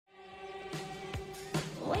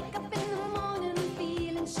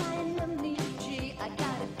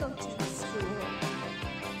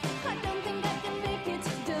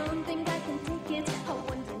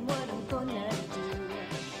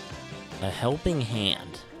helping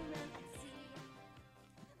hand.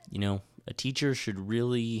 You know, a teacher should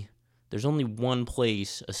really... There's only one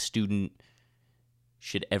place a student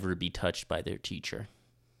should ever be touched by their teacher.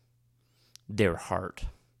 Their heart.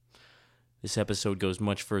 This episode goes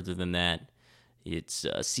much further than that. It's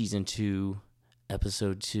Season 2,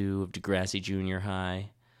 Episode 2 of Degrassi Junior High.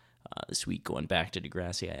 This week, going back to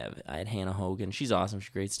Degrassi, I had Hannah Hogan. She's awesome. She's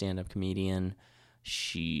a great stand-up comedian.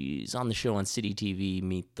 She's on the show on City TV,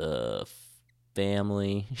 Meet the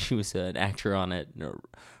Family. She was an actor on it,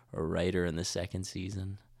 a writer in the second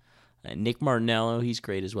season. Nick Martinello, he's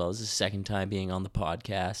great as well. This is his second time being on the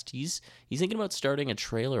podcast. He's thinking about starting a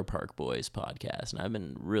Trailer Park Boys podcast, and I've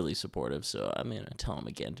been really supportive, so I'm going to tell him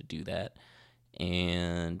again to do that.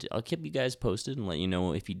 And I'll keep you guys posted and let you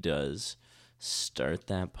know if he does start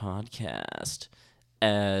that podcast.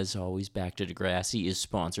 As always, Back to Degrassi is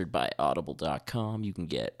sponsored by Audible.com. You can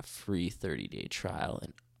get a free 30-day trial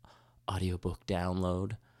and audiobook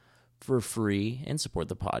download for free and support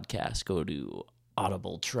the podcast. Go to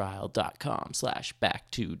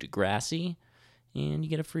audibletrial.com/backtodegrassi and you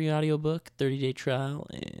get a free audiobook, 30-day trial,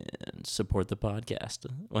 and support the podcast.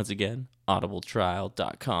 Once again,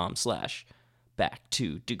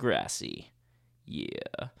 audibletrial.com/backtodegrassi.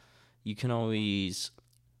 Yeah. You can always,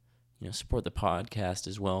 support the podcast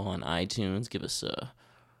as well on iTunes. Give us a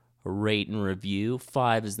rate and review.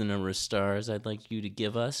 5 is the number of stars I'd like you to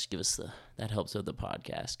give us. That helps out the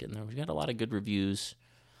podcast. Getting there. We've got a lot of good reviews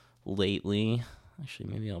lately. Actually,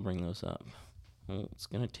 maybe I'll bring those up. Well, it's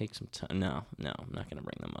going to take some time. No, I'm not going to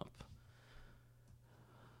bring them up.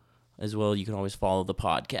 As well, you can always follow the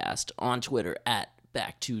podcast on Twitter at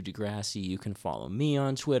Back to Degrassi. You can follow me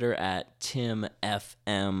on Twitter at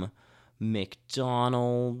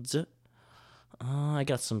TimFMMcDonald. I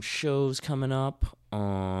got some shows coming up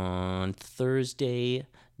on Thursday,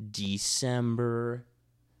 December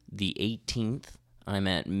the 18th. I'm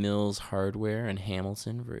at Mills Hardware in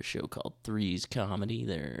Hamilton for a show called Three's Comedy.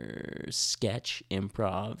 There's sketch,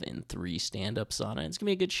 improv, and 3 stand-ups on it. It's going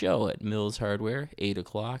to be a good show at Mills Hardware, 8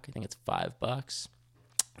 o'clock. I think it's $5.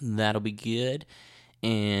 That'll be good.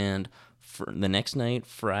 And for the next night,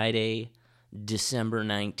 Friday, December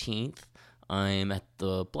 19th, I'm at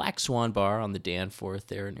the Black Swan Bar on the Danforth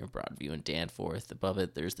there near Broadview and Danforth. Above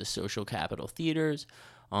it, there's the Social Capital Theaters.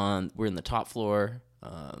 We're in the top floor,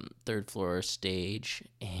 3rd floor stage,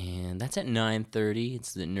 and that's at 9:30.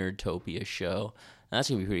 It's the Nerdtopia show. That's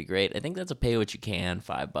going to be pretty great. I think that's a pay-what-you-can,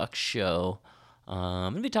 $5 show.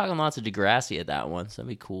 I'm going to be talking lots of Degrassi at that one, so that'd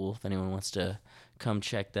be cool if anyone wants to come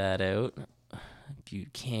check that out. If you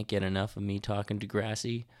can't get enough of me talking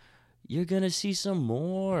Degrassi, you're going to see some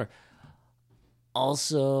more.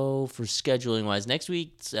 Also, for scheduling-wise, next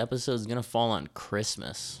week's episode is going to fall on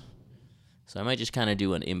Christmas. So I might just kind of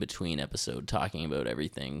do an in-between episode talking about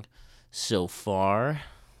everything so far.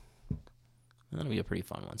 That'll be a pretty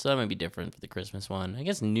fun one. So that might be different for the Christmas one. I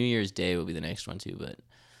guess New Year's Day will be the next one too, but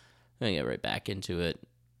I'm going to get right back into it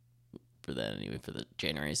for that anyway, for the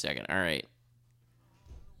January 2nd. All right.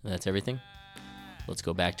 That's everything. Let's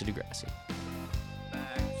go back to Degrassi.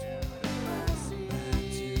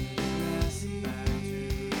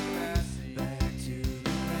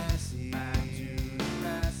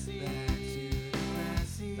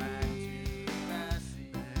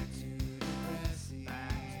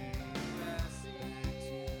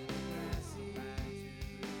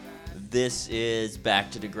 This is Back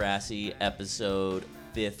to Degrassi, episode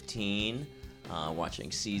 15,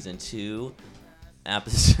 watching season 2,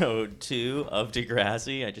 episode 2 of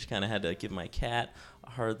Degrassi. I just kind of had to give my cat a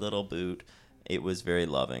hard little boot. It was very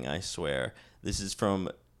loving, I swear. This is from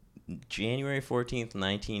January 14th,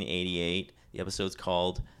 1988. The episode's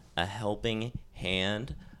called A Helping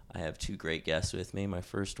Hand. I have 2 great guests with me. My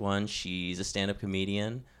first one, she's a stand-up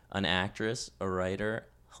comedian, an actress, a writer,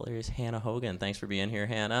 hilarious Hannah Hogan. Thanks for being here,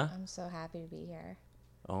 Hannah. I'm so happy to be here.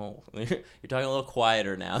 Oh, you're talking a little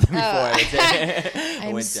quieter now than before.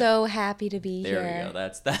 I'm so happy to be here. There we go.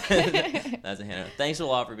 That's a Hannah. Thanks a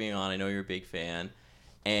lot for being on. I know you're a big fan.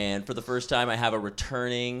 And for the first time, I have a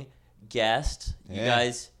returning guest. Yeah.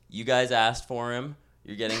 You guys asked for him.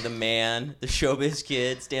 You're getting the man, the showbiz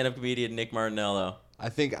kid, stand-up comedian Nick Martinello. I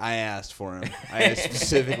think I asked for him. I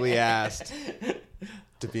specifically asked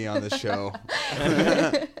to be on the show.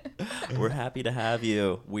 We're happy to have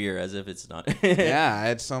you. We're as if it's not. Yeah, I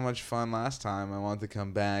had so much fun last time. I want to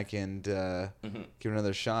come back and give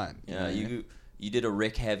another shot. Yeah, you You did a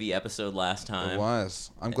Rick heavy episode last time. It was.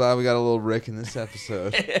 I'm glad we got a little Rick in this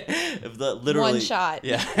episode. Literally. One shot.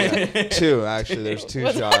 Yeah. Yeah, two, actually. There's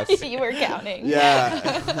two shots. You were counting.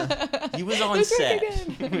 Yeah. He was on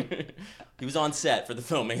set. He was on set for the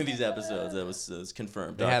filming of these episodes. That was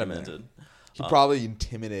confirmed, They had him documented. He probably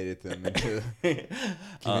intimidated them into giving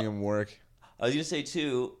him work. I was gonna say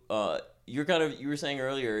too. You were saying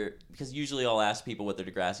earlier, because usually I'll ask people what their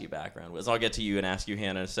Degrassi background was. I'll get to you and ask you,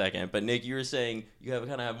 Hannah, in a second. But Nick, you were saying you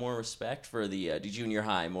have more respect for the junior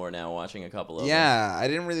high more now, watching a couple of them. Yeah, I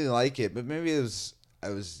didn't really like it, but maybe I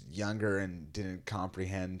was younger and didn't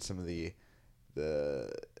comprehend some of the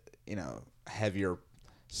heavier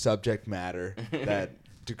subject matter that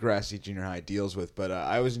Degrassi Junior High deals with. But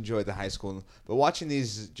I always enjoyed the high school. But watching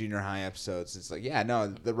these junior high episodes, it's like, yeah, no,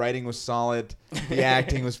 the writing was solid. The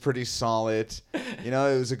acting was pretty solid. It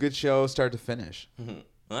was a good show start to finish. Mm-hmm.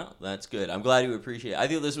 Well, that's good. I'm glad you appreciate it. I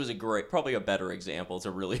think this was probably a better example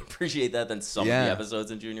to really appreciate that than some of the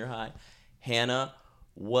episodes in junior high. Hannah,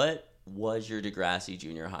 what was your Degrassi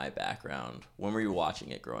Junior High background? When were you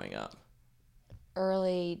watching it growing up?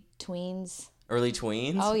 Early tweens. Early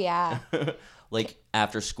tweens? Oh, yeah. Like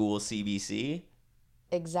after school CBC?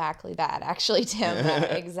 Exactly that, actually, Tim.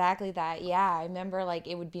 Exactly that. Yeah, I remember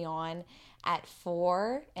it would be on at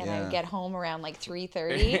 4 and I'd get home around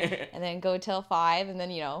 3:30 and then go till 5 and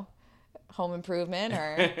then, Home Improvement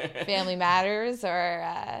or Family Matters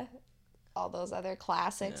or all those other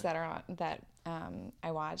classics that are on that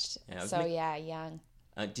I watched. Yeah, young.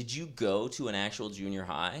 Did you go to an actual junior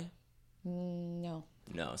high? No.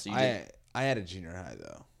 No, so you did. I had a junior high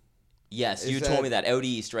though. Yes, you told me that out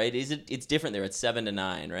east, right? It's different there. It's 7 to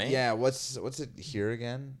 9, right? Yeah. What's it here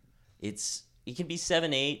again? It can be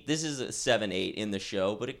 7, 8. This is a 7, 8 in the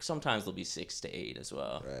show, but sometimes there'll be 6 to 8 as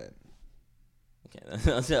well. Right.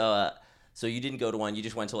 Okay. So you didn't go to one. You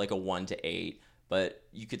just went to a 1 to 8, but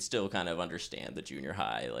you could still kind of understand the junior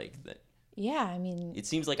high that. Yeah, I mean, it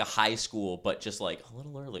seems like a high school, but just a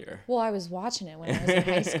little earlier. Well, I was watching it when I was in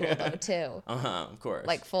high school though too. Of course.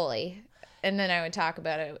 Fully. And then I would talk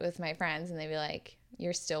about it with my friends, and they'd be like,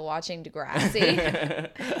 "You're still watching Degrassi?"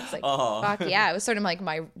 It's like, fuck yeah! It was sort of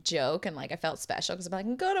my joke, and I felt special because I'm like,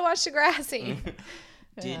 "I'm going to watch Degrassi."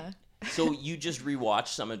 So you just rewatched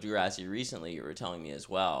some of Degrassi recently? You were telling me as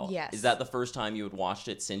well. Yes. Is that the first time you had watched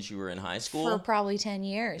it since you were in high school? For probably 10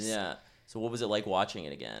 years. Yeah. So what was it like watching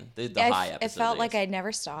it again? The high episodes. It felt like I'd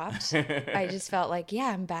never stopped. I just felt like, yeah,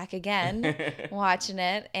 I'm back again watching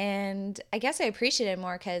it. And I guess I appreciate it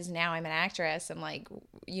more because now I'm an actress. I'm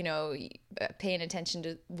paying attention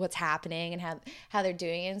to what's happening and how they're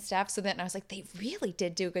doing it and stuff. So then I was like, they really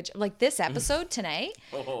did do a good job. This episode tonight,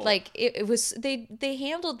 it was, they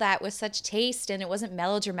handled that with such taste, and it wasn't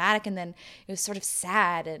melodramatic, and then it was sort of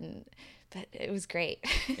sad but it was great.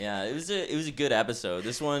 Yeah, it was a good episode.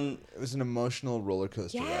 This one, it was an emotional roller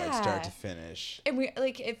coaster ride, start to finish. And we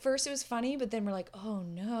at first it was funny, but then we're like, oh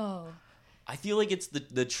no. I feel like it's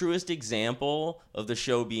the truest example of the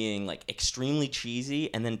show being extremely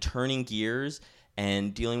cheesy and then turning gears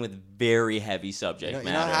and dealing with very heavy subject matter.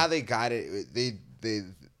 You know how they got it? They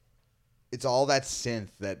it's all that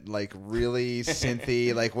synth, that really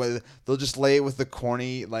synthy, they'll just lay it with the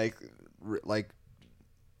corny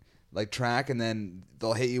track, and then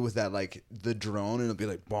they'll hit you with that the drone, and it'll be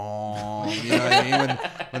like boom. You know what I mean?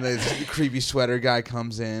 When the creepy sweater guy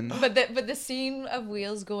comes in. But the scene of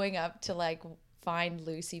Wheels going up to find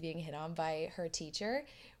Lucy being hit on by her teacher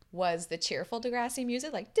was the cheerful Degrassi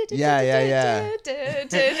music, yeah.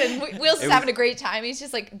 And Wheels is having a great time. He's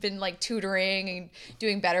just been tutoring and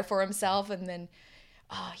doing better for himself, and then.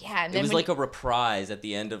 Oh yeah, and then it was a reprise at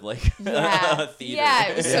the end of a theater. Yeah,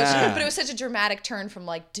 it was but it was such a dramatic turn from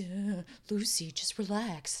Lucy, just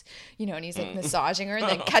relax, and he's massaging her, and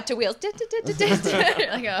then cut to Wheels. You're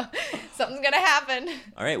like, oh, something's gonna happen.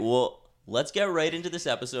 All right, well, let's get right into this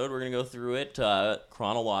episode. We're gonna go through it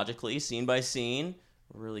chronologically, scene by scene.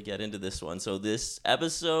 We'll really get into this one. So this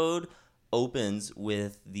episode opens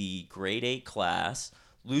with the grade 8 class.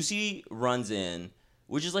 Lucy runs in.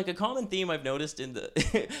 Which is a common theme I've noticed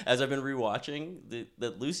as I've been rewatching,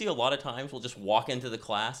 that Lucy a lot of times will just walk into the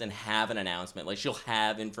class and have an announcement. She'll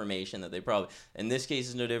have information that they probably, in this case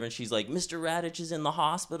is no different. She's like, Mr. Radich is in the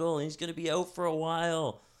hospital and he's going to be out for a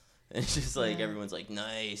while. And it's just everyone's like,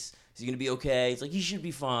 nice. Is he going to be okay? It's he should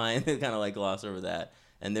be fine. They kind of gloss over that.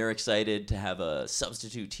 And they're excited to have a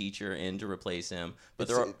substitute teacher in to replace him.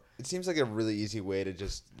 But it seems like a really easy way to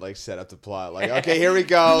just set up the plot. Okay, here we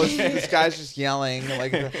go. This guy's just yelling.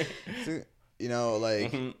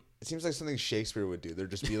 It seems like something Shakespeare would do.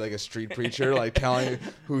 There'd just be like a street preacher, like telling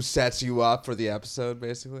who sets you up for the episode,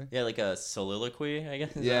 basically. Yeah, like a soliloquy, I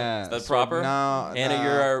guess. Yeah. Is that So, proper? no, Anna, no,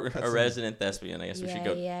 you're that's a resident thespian. I guess we should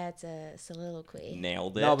go. Yeah, it's a soliloquy.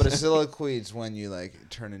 Nailed it. No, but a soliloquy is when you like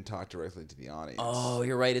turn and talk directly to the audience. Oh,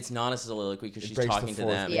 you're right. It's not a soliloquy because It she's breaks the talking to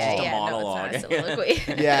fourth them. wall. It's Yeah, just a yeah, monologue. no, it's not a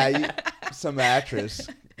soliloquy. Yeah, some actress.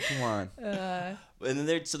 Come on. And then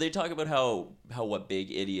they talk about how what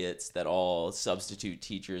big idiots that all substitute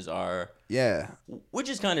teachers are, Yeah. which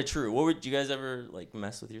is kind of true. What would you guys ever like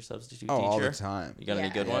mess with your substitute teacher? All the time. You got any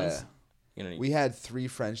Yeah. good Yeah. ones? You know, We had 3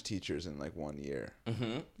 French teachers in like 1 year. They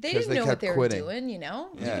 'Cause didn't they know what kept they were quitting. doing, you know?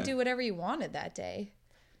 You Yeah. could do whatever you wanted that day.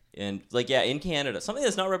 and like in Canada, something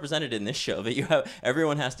that's not represented in this show, but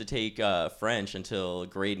everyone has to take French until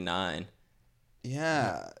grade 9.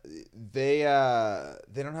 Yeah, they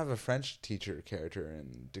don't have a French teacher character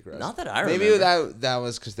in Degrassi. Not that I Maybe remember. that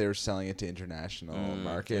was because they were selling it to international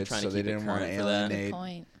markets, trying to so they keep it didn't want to current for that. Good alienate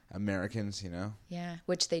point. Americans, you know. Yeah,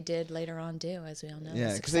 which they did later on do, as we all know.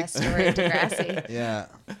 Yeah, The 'cause they- success story of Degrassi. Yeah,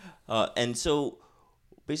 And so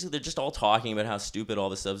basically, they're just all talking about how stupid all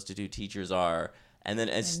the substitute teachers are, and then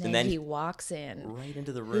And then he walks in. right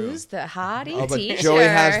into the room. Who's the hottie oh, but teacher? Joey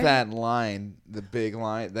has that line, the big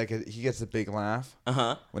line, like he gets the big laugh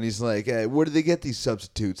when he's like, hey, "Where do they get these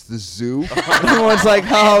substitutes? The zoo?" Everyone's like,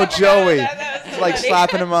 "Oh, Joey!" It's like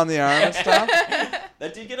slapping him on the arm and stuff.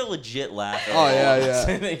 That did get a legit laugh. Oh, yeah.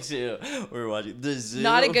 I think too. We were watching the zoo.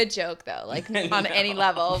 Not a good joke though, like on any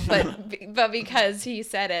level, but because he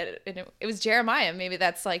said it, and it was Jeremiah. Maybe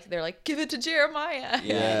that's like they're like, give it to Jeremiah.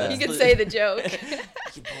 Yeah, he that's could say the joke.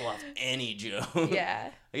 He can pull off any joke. Yeah.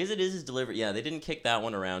 I guess it is his delivery. Yeah, they didn't kick that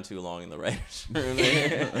one around too long in the writers' room.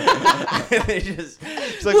 They just.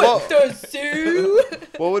 It's like, well, The zoo.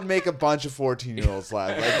 what would make a bunch of 14-year-olds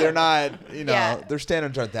laugh? Like they're not, Yeah. their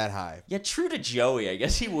standards aren't that high. Yeah, true to Joey. I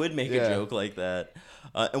guess he would make Yeah. a joke like that.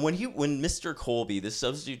 And when Mr. Colby, the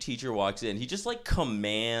substitute teacher, walks in, he just like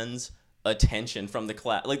commands attention from the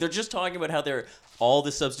class. Like they're just talking about how all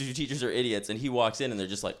the substitute teachers are idiots, and he walks in and they're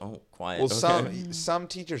just like, oh, quiet. Well, okay. some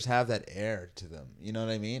teachers have that air to them. You know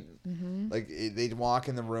what I mean? Mm-hmm. Like they walk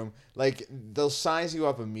in the room, like they'll size you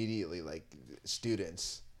up immediately, like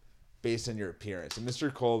students, based on your appearance. And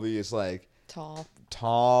Mr. Colby is like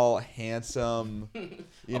tall, handsome.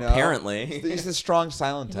 You know, Apparently. he's the strong,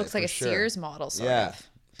 silent He type. looks like for a sure. Sears model, sort Yeah. of.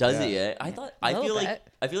 Does Yeah. he? Eh? I little feel bit.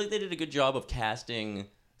 like they did a good job of casting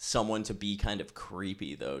someone to be kind of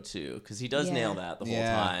creepy though too, because he does Yeah. nail that the whole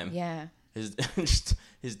Yeah. time. Yeah. His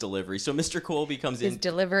his delivery. So Mr. Colby comes His in,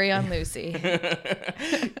 delivery on Lucy.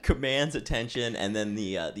 commands attention, and then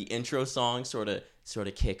the intro song sort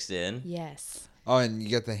of kicks in. Yes. Oh, and you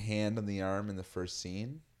get the hand on the arm in the first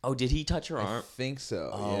scene. Oh, did he touch her I arm? think so.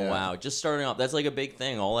 Oh yeah. wow! Just starting off, that's like a big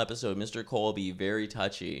thing all episode. Mr. Colby, very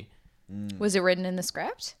touchy. Was it written in the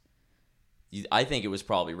script? I think it was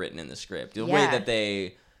probably written in the script. The way Yeah.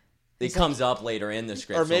 that it comes up later in the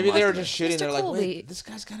script. Or so maybe it they were must just shooting. Mr. They're like, Colby. wait, this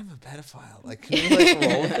guy's kind of a pedophile. Like, can we like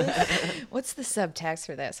roll with this? What's the subtext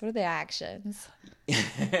for this? What are the actions?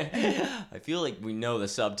 I feel like we know the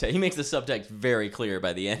subtext. He makes the subtext very clear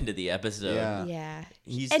by the end of the episode. Yeah. Yeah.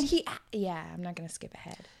 He's I'm not going to skip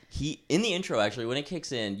ahead. he in the intro actually when it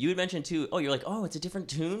kicks in. You had mentioned too. Oh, you're like, oh, it's a different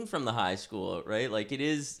tune from the high school, right? Like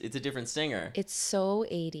it's a different singer. It's so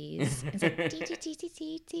 80s. It's like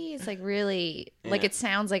dee-dee-dee-dee-dee-dee. It's like really like it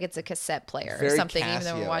sounds like it's a cassette player or Very something, Casio. even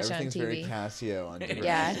though we're watching on Everything's TV. very Casio on Degrassi.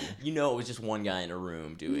 Yeah. You know, it was just one guy in a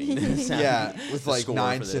room doing the sound. Yeah, with the like score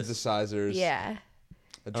 9 for this. synthesizers. Yeah.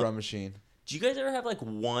 A drum machine. Do you guys ever have like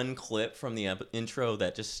one clip from the intro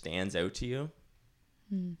that just stands out to you?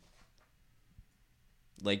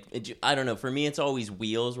 Like, I don't know. For me, it's always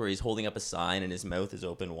Wheels, where he's holding up a sign and his mouth is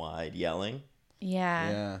open wide, yelling. Yeah.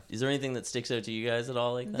 Yeah. Is there anything that sticks out to you guys at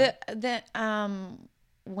all like that?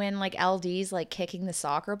 When like LD's like kicking the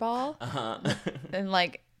soccer ball Uh-huh. and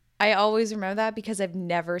like I always remember that because I've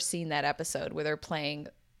never seen that episode where they're playing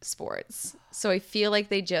sports. So I feel like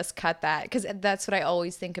they just cut that because that's what I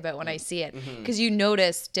always think about when I see it. Because you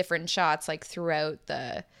notice different shots like throughout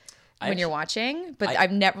the when you're watching, but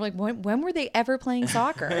I've never like when were they ever playing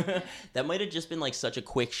soccer? That might have just been like such a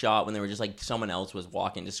quick shot when they were just like someone else was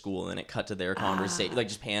walking to school and then it cut to their conversation, like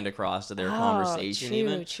just panned across to their conversation. true,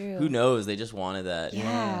 even true. Who knows? They just wanted that.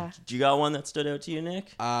 Yeah. Do you got one that stood out to you,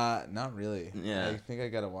 Nick? Not really. Yeah. I think I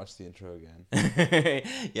gotta watch the intro again.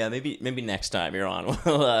 Yeah, maybe next time you're on,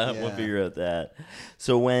 we'll Yeah. figure out that.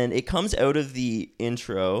 So when it comes out of the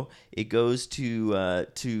intro, it goes to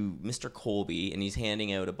Mr. Colby, and he's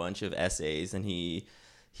handing out a bunch of essays, and he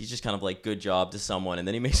he's just kind of like, good job to someone. And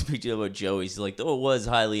then he makes a big deal about Joey. He's like, though it was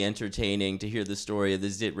highly entertaining to hear the story of the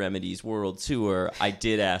Zit Remedies World Tour, I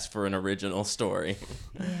did ask for an original story.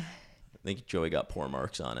 Yeah. I think Joey got poor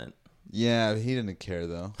marks on it. Yeah, he didn't care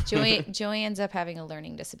though. Joey ends up having a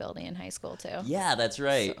learning disability in high school too. Yeah, that's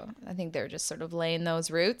right. So I think they're just sort of laying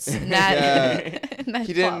those roots. In that, in that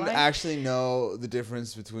He didn't plotline. actually know the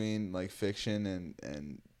difference between like fiction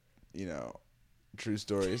and true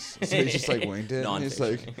stories. So he just like winged it. And he's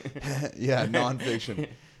like, yeah, nonfiction.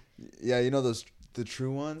 Yeah, the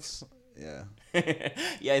true ones. Yeah.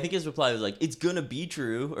 Yeah, I think his reply was like, it's gonna be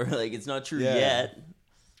true, or like, it's not true Yeah. yet.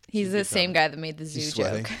 He's the same guy that made the zoo He's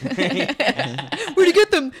joke. sweating. Where'd you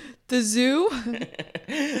get them? The zoo?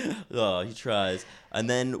 Oh, he tries. And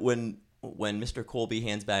then when Mr. Colby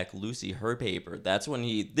hands back Lucy her paper, that's when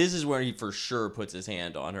this is where he for sure puts his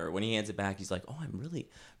hand on her. When he hands it back, he's like, oh, I'm really,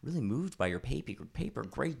 really moved by your paper.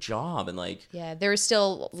 Great job. And like, Yeah, there were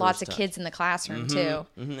still lots of touch. kids in the classroom too.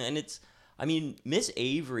 And I mean, Miss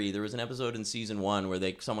Avery, there was an episode in season 1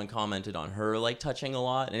 where someone commented on her like touching a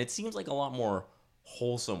lot, and it seems like a lot more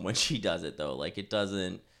wholesome when she does it though. Like, it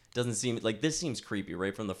doesn't seem like, this seems creepy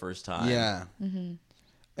right from the first time. Yeah.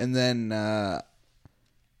 And then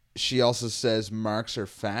she also says marks are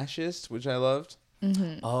fascist, which I loved.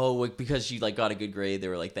 Oh, like, because she like got a good grade, they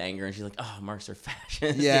were like the anger, and she's like, oh, marks are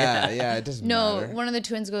fascist. Yeah, it doesn't No, matter. one of the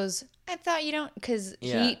twins goes, I thought you don't, because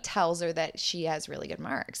Yeah. he tells her that she has really good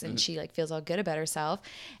marks, and she like feels all good about herself,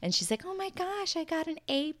 and she's like, oh my gosh, I got an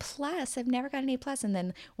A+. I've never got an A+. And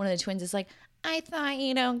then one of the twins is like, I thought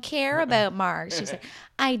you don't care about marks. She's like,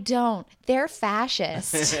 I don't. They're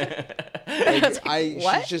fascist.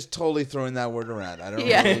 what? She's just totally throwing that word around. I don't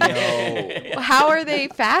Yeah. really know. How are they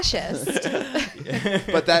fascist?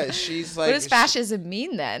 But that she's like What does fascism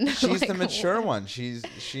mean then? she's Like, the mature one. She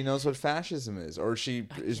knows what fascism is, or she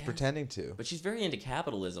is pretending to. But she's very into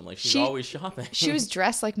capitalism. Like, she's She- always shopping. She was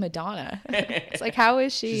dressed like Madonna. It's like, how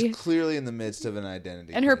is she? She's clearly in the midst of an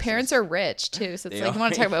identity And her crisis. parents are rich too, so it's They like, you are.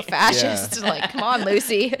 want to talk about fascists? Like, come on,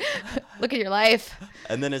 Lucy, look at your life.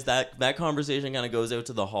 And then as that conversation kind of goes out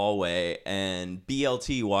to the hallway, and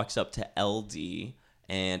BLT walks up to LD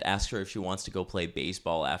and asks her if she wants to go play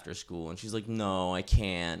baseball after school, and she's like, no, I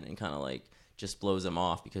can't, and kind of like just blows him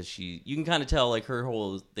off, because you can kind of tell like her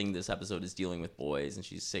whole thing this episode is dealing with boys, and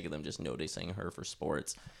she's sick of them just noticing her for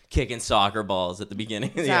sports, kicking soccer balls at the beginning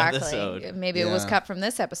of the episode. Maybe it was Yeah. cut from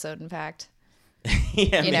this episode, in fact.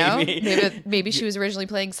 Yeah, You know, maybe. maybe she was originally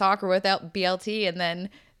playing soccer without BLT, and then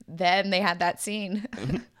they had that scene.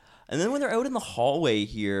 And then when they're out in the hallway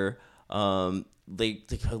here, they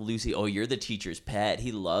tell Lucy, oh, you're the teacher's pet.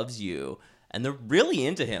 He loves you. And they're really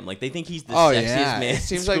into him. Like, they think he's the sexiest man. It in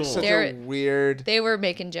seems like school. such a weird. They were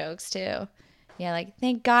making jokes too. Yeah, like,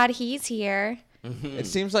 thank God he's here. It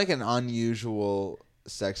seems like an unusual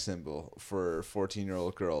sex symbol for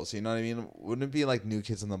 14-year-old girls. You know what I mean? Wouldn't it be like New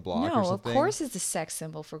Kids on the Block or No, of something? course it's a sex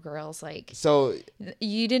symbol for girls. Like, So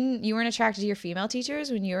you weren't attracted to your female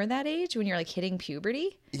teachers when you were that age, when you're like hitting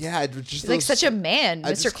puberty? yeah, it was just He's like those- such a man,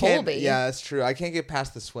 I Mr. just can't- Colby. Yeah, that's true. I can't get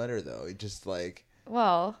past the sweater though. It just like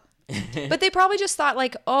Well, but they probably just thought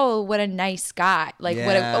like, oh, what a nice guy. Like,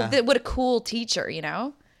 Yeah. what a cool teacher, you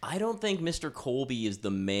know? I don't think Mr. Colby is the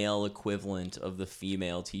male equivalent of the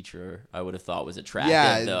female teacher I would have thought was attractive,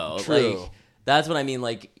 Yeah, though. true. Like, that's what I mean.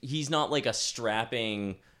 Like, he's not like a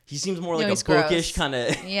strapping... He seems more No, like he's a bookish gross. kind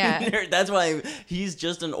of... Yeah. That's why he's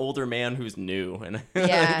just an older man who's new. And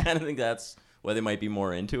Yeah. I kind of think that's why they might be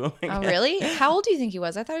more into him. I Oh, guess. really? How old do you think he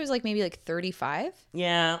was? I thought he was like maybe like 35.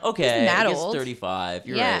 Yeah, okay. Isn't that I guess old? 35.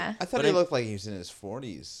 You're Yeah. right. I thought But he looked like he was in his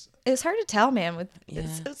 40s. It's hard to tell, man. With Yeah.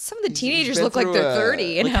 some of the He's teenagers been look like through they're a- 30.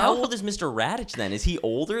 You Like, know? how old is Mr. Radich then? Is he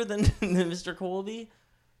older than Mr. Colby?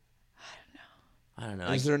 I don't know.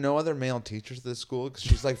 Is there no other male teachers at this school? Because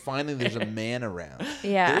she's like, finally, there's a man around.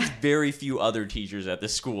 Yeah. There's very few other teachers at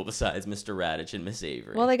this school besides Mr. Radich and Miss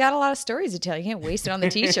Avery. Well, they got a lot of stories to tell. You can't waste it on the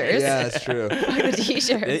teachers. Yeah, that's true. the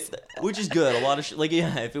teachers. Which is good. A lot of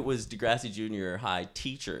if it was Degrassi Junior High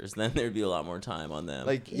teachers, then there'd be a lot more time on them.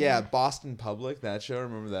 Like, yeah, Boston Public, that show.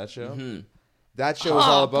 Remember that show? That show was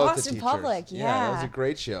Oh, all about Boston the teachers. Public, that was yeah. a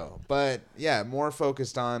great show. But yeah, more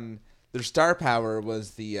focused on their star power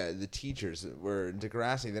was the teachers. Where in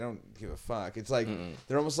Degrassi, they don't give a fuck. It's like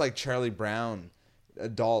they're almost like Charlie Brown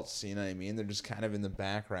adults. You know what I mean? They're just kind of in the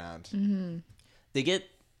background.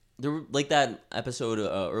 There were, like that episode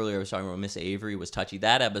earlier I was talking about, Miss Avery was touchy.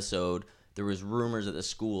 That episode, there was rumors at the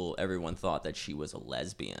school. Everyone thought that she was a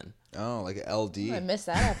lesbian. Oh, like LD. I missed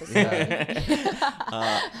that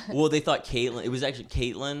episode. Well, they thought Caitlin. It was actually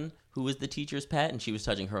Caitlin who was the teacher's pet, and she was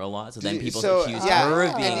touching her a lot. So then people accused her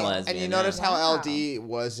of being and, lesbian. And you notice how Wow. LD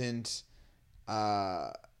wasn't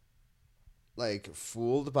like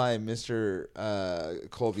fooled by Mr.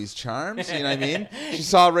 Colby's charms. You know what I mean? She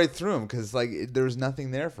saw right through him because like there was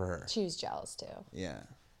nothing there for her. She was jealous too. Yeah.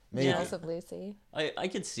 Jealous of Lucy. I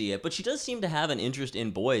could see it, but she does seem to have an interest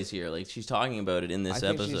in boys here. Like she's talking about it in this I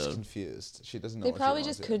think episode. she's confused. She doesn't know. They what probably she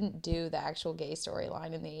just wants couldn't do the actual gay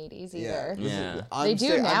storyline in the 80s Yeah. either. Yeah. They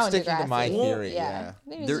do now I'm in sticking to my Degrassi. theory. Yeah.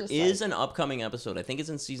 Maybe it's There just is like, an upcoming episode. I think it's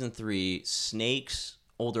in season 3. Snake's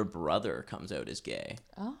older brother comes out as gay.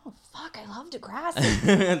 oh fuck, I love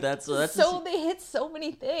Degrassi. that's They hit so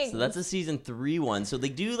many things. So that's a season 3 one. So they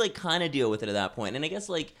do like kind of deal with it at that point. And I guess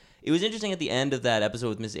like it was interesting at the end of that episode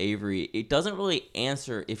with Miss Avery. It doesn't really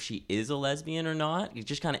answer if she is a lesbian or not. It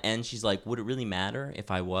just kind of ends. She's like, would it really matter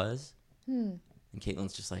if I was? And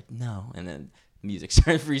Caitlin's just like, no. And then music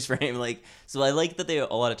starts freeze frame. Like, so I like that they a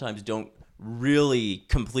lot of times don't really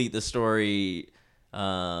complete the story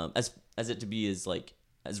as it to be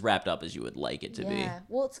as wrapped up as you would like it to be. Yeah.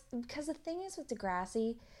 Well, it's because the thing is with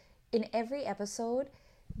Degrassi, in every episode,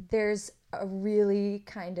 there's a really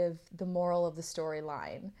kind of the moral of the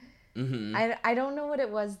storyline. Mm-hmm. I don't know what it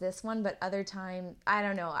was this one, but other time I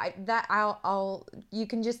don't know. I'll you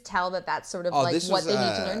can just tell that that's sort of like this what was, they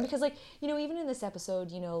need to learn because like even in this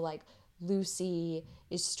episode like Lucy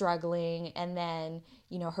is struggling and then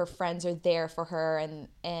her friends are there for her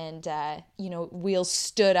and Wheels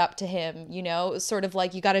stood up to him, sort of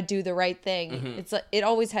like you got to do the right thing. Mm-hmm. It's like it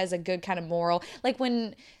always has a good kind of moral, like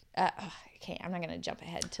when okay, I'm not gonna jump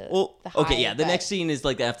ahead to the high, okay, yeah. The but- next scene is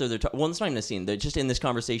like after they're well, it's not even a scene. They're just in this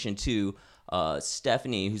conversation too.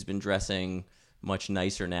 Stephanie, who's been dressing much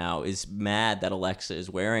nicer now, is mad that Alexa is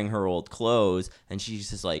wearing her old clothes, and she's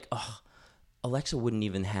just like, oh, Alexa wouldn't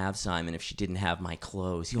even have Simon if she didn't have my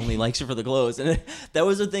clothes. He only likes her for the clothes. And that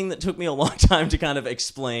was a thing that took me a long time to kind of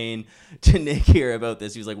explain to Nick here about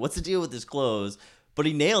this. He was like, what's the deal with his clothes? But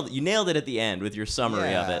you nailed it at the end with your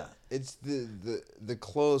summary of it. It's the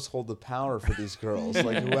clothes hold the power for these girls.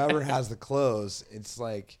 Like whoever has the clothes, it's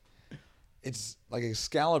like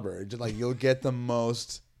Excalibur. Like you'll get the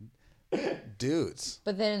most dudes.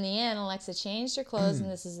 But then in the end, Alexa changed her clothes, and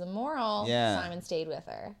this is the moral. Yeah. Simon stayed with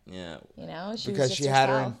her. Yeah. She was Because just she had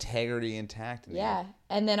her herself. integrity intact. In the Yeah, end.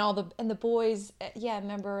 and then the boys.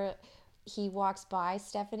 Remember, he walks by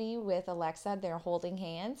Stephanie with Alexa. They're holding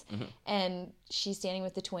hands, and she's standing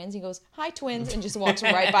with the twins. He goes, "Hi, twins," and just walks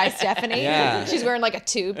right by Stephanie. Yeah. She's wearing like a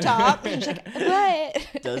tube top, and she's like,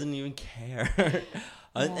 "What?" Doesn't even care.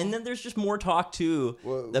 And then there's just more talk too.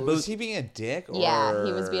 Was he being a dick? Or... Yeah,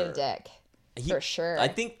 he was being a dick. For sure. I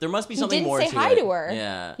think there must be He something didn't more say to hi it. to her.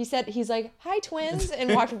 Yeah. He's like, "Hi, twins,"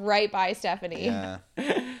 and walked right by Stephanie. Yeah.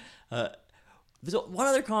 There's one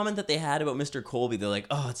other comment that they had about Mr. Colby. They're like,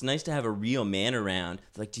 oh, it's nice to have a real man around.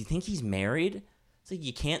 They're like, do you think he's married? It's like,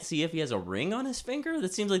 you can't see if he has a ring on his finger?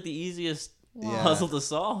 That seems like the easiest puzzle to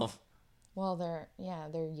solve. Well, they're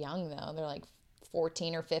young though. They're like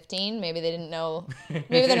 14 or 15. Maybe they didn't know.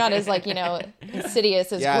 Maybe they're not as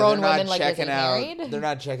insidious as grown women. Like, is he married? They're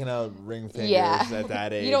not checking out ring fingers Yeah. at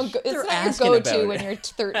that age. You don't. It's They're not asking your about go-to it. when you're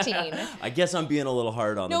 13. I guess I'm being a little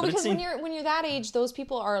hard on No, them. because when you're that age, those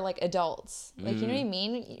people are like adults. Like, you know what I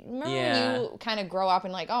mean? Remember Yeah. when you kind of grow up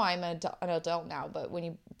and like, oh, I'm an adult now. But when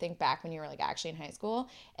you think back when you were like actually in high school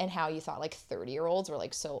and how you thought like 30-year-olds were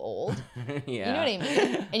like so old. Yeah. You know what I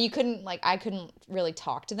mean? And you couldn't I couldn't really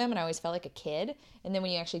talk to them, and I always felt like a kid. And then when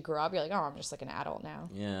you actually grow up, you're like, oh, I'm just like an adult now.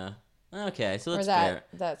 Yeah. Okay, so Or that's that fair.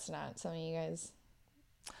 that's not something you guys.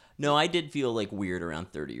 No, I did feel like weird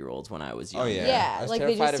around 30-year-olds when I was young. Oh yeah. Yeah, I was like,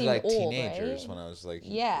 they just terrified of seem like old, teenagers right? when I was like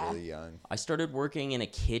Yeah. really young. I started working in a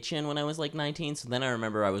kitchen when I was like 19, so then I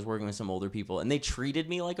remember I was working with some older people, and they treated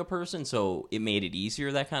me like a person, so it made it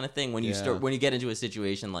easier, that kind of thing. When you Yeah. when you get into a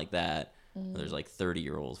situation like that, where there's like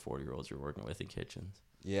 30-year-olds, 40-year-olds you're working with in kitchens.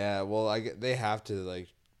 Yeah, well, they have to like,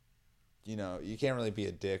 you can't really be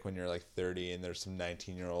a dick when you're like 30 and there's some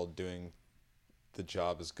 19-year-old doing the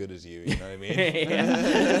job as good as you. You know what I mean?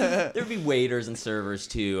 There'd be waiters and servers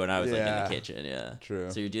too, and I was like in Yeah. the kitchen. Yeah,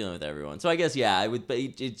 True. So you're dealing with everyone. So I guess I would. But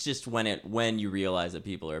it's just when you realize that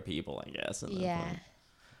people are people, I guess. And Yeah.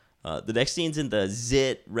 The next scene's in the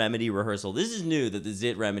Zit Remedy rehearsal. This is new that the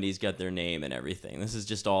Zit Remedies got their name and everything. This is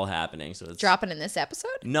just all happening. So it's Dropping in this episode?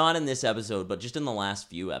 not in this episode, but just in the last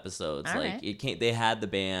few episodes. All like right. it came, they had the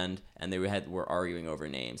band and they were arguing over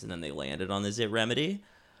names, and then they landed on the Zit Remedy.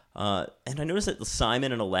 And I noticed that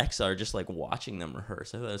Simon and Alexa are just like watching them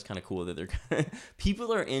rehearse. I thought that was kind of cool that they're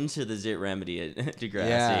people are into the Zit Remedy at Degrassi.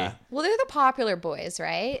 Yeah. Well, they're the popular boys,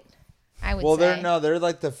 right? I would Well, say. they're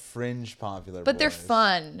like the fringe popular. But they're boys.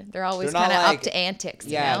 fun. They're always They're not kind of like- up to antics.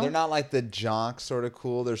 Yeah, you know? they're not like the jocks sort of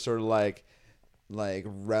cool. They're sort of like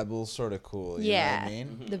rebel sort of cool. You know what I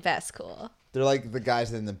mean? The best cool. They're like the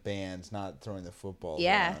guys in the bands, not throwing the football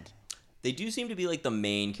around. They do seem to be like the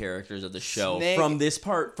main characters of the show Snake-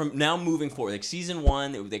 from now moving forward. Like season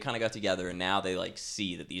 1, they kind of got together, and now they like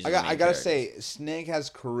see that these. I gotta characters. say, Snake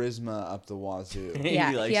has charisma up the wazoo.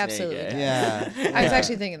 Yeah, You like he Snake, absolutely eh? does. Yeah, I was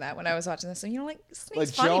actually thinking that when I was watching this. So, like, Snake's like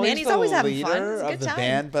funny, Joey's man. He's the always having leader fun. It's a of good the time.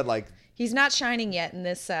 band, but like He's not shining yet in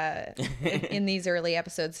this in these early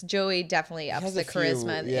episodes. Joey definitely ups has the a few-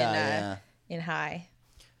 charisma in High.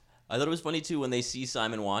 I thought it was funny too when they see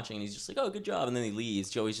Simon watching, and he's just like, "Oh, good job," and then he leaves.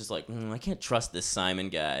 Joey's just like, "I can't trust this Simon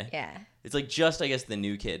guy." Yeah. It's like just, I guess, the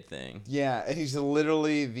new kid thing. Yeah, and he's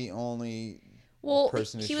literally the only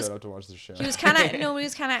person who showed up to watch the show. He was kind of he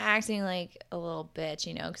was kind of acting like a little bitch,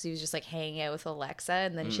 because he was just like hanging out with Alexa,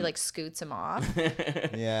 and then she like scoots him off,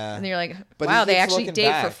 Yeah, and you're like, But wow, he they keeps actually looking date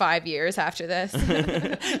back. for 5 years after this.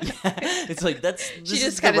 It's like this just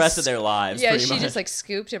is the kinda rest of their lives. Yeah, pretty she much. just like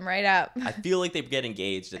scooped him right up. I feel like they get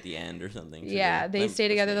engaged at the end or something. too. Yeah, they That stay must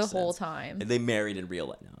together make the whole sense. time. And they married in real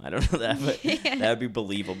life. No, I don't know that, but that would be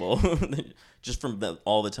believable. Just from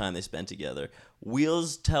all the time they spent together.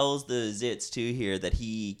 Wheels tells the Zits too here that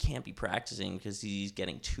he can't be practicing because he's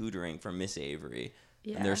getting tutoring from Miss Avery.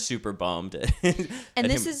 Yeah. And they're super bummed. And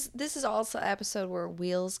this is also an episode where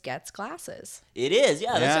Wheels gets glasses. It is,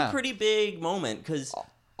 yeah. That's Yeah. a pretty big moment because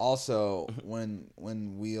Also, when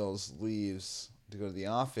Wheels leaves to go to the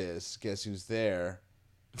office, guess who's there?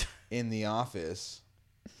 In the office,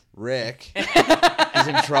 Rick. He's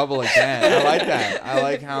in trouble again. I like that. I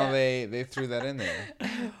like how they threw that in there.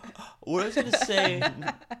 what I was gonna say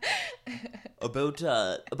about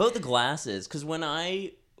the glasses, because when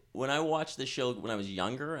I watched the show when I was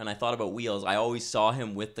younger and I thought about Wheels, I always saw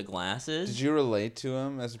him with the glasses. Did you relate to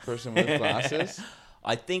him as a person with glasses?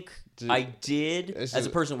 I think I did Is as a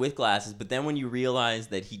it- person with glasses, but then when you realize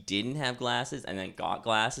that he didn't have glasses and then got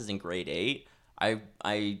glasses in grade 8,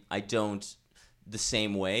 I don't the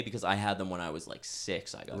same way because I had them when I was like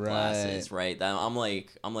 6. I got glasses, right? I'm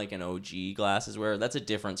like an OG glasses wearer. That's a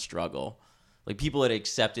different struggle. Like people had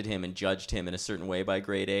accepted him and judged him in a certain way by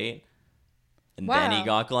grade 8, and then he Wow.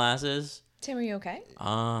 got glasses. Tim, are you okay?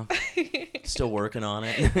 Still working on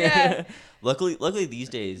it. Yeah. Luckily these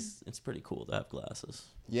days it's pretty cool to have glasses.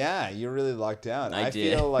 Yeah, you're really locked out. I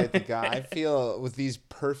did. feel like the guy. I feel with these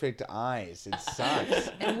perfect eyes, it sucks.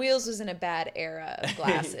 And Wheels was in a bad era of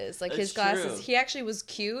glasses. Like his That's glasses, true. he actually was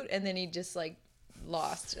cute, and then he just like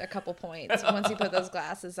lost a couple points once he put those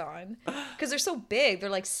glasses on. Because they're so big, they're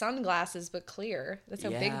like sunglasses but clear. That's how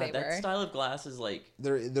big they that were. style of glasses, like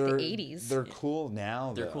They're 80s. They're cool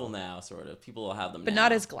now. they're though. cool now, sort of. People will have them, But now.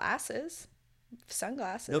 not as glasses,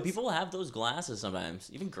 sunglasses. No, people have those glasses sometimes.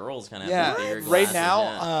 Even girls kind of Yeah, have those bigger right glasses. now.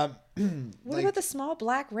 yeah. What like, about the small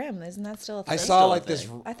black rim? Isn't that still a thing? I Still saw a like this.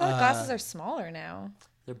 thing. I thought glasses are smaller now.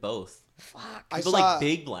 They're both. Fuck. I People saw like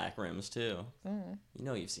big black rims too. Mm. You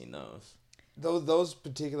know, you've seen those. those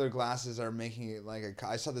particular glasses are making it like a.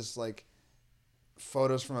 I saw this like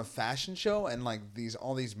photos from a fashion show, and like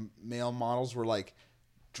all these male models were like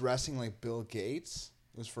dressing like Bill Gates.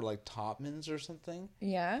 It was for like Topman's or something,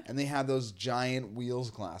 Yeah, and they had those giant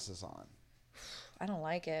Wheels glasses on. I don't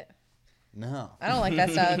like it. No. I don't like that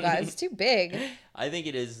style of glasses. It's too big. I think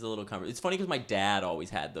it is a little comfort. It's funny because my dad always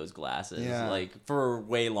had those glasses, Yeah. like for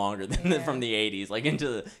way longer than Yeah. from the '80s, like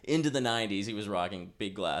into the '90s. He was rocking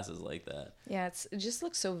big glasses like that. Yeah, it just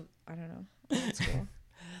looks so. I don't know. It's cool.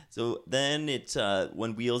 So then it's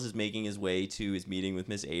when Wheels is making his way to his meeting with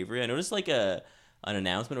Miss Avery. I noticed like an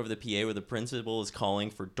announcement over the PA where the principal is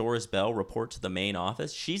calling for Doris Bell, report to the main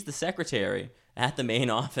office. She's the secretary at the main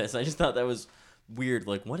office. I just thought that was weird.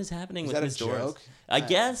 Like, what is happening Is with that a Miss Doris? joke? I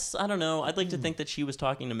guess. I don't know. I'd like to think that she was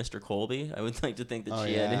talking to Mr. Colby. I would like to think that Oh,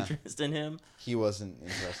 she had yeah. interest in him. He wasn't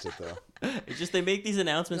interested though. It's just they make these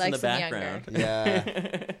announcements in the Likes him background.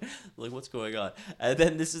 Yeah. Like, what's going on? And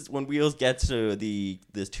then this is when Wheels gets to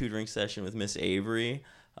this tutoring session with Miss Avery.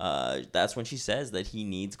 That's when she says that he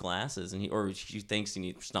needs glasses, and she thinks he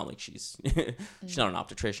needs. It's not like she's not an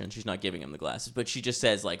optician. She's not giving him the glasses, but she just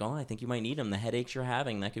says like, "Oh, I think you might need them. The headaches you're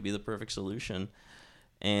having, that could be the perfect solution."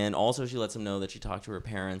 And also, she lets him know that she talked to her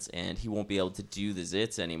parents, and he won't be able to do the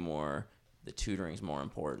zits anymore. The tutoring's more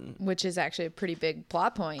important. Which is actually a pretty big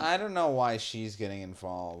plot point. I don't know why she's getting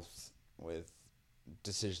involved with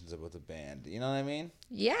decisions about the band. You know what I mean?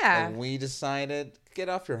 Yeah. Like we decided, get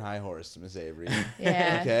off your high horse, Miss Avery.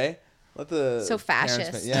 Yeah. Okay? Let the So parents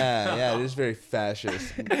fascist. Yeah, it is very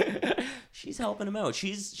fascist. She's helping him out.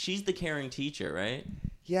 She's the caring teacher, right?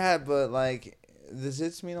 Yeah, but like the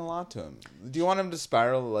zits mean a lot to him. Do you want him to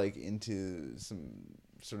spiral like into some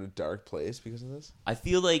sort of dark place because of this? I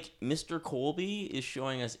feel like Mr. Colby is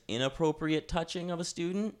showing us inappropriate touching of a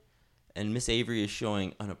student, And Miss Avery is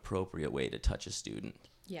showing an appropriate way to touch a student.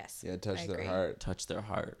 Yes. Yeah, touch I their agree. heart Touch their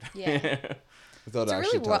heart. Yeah. without It's a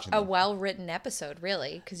actually really touching them. well-written episode,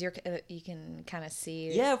 really, because you can kind of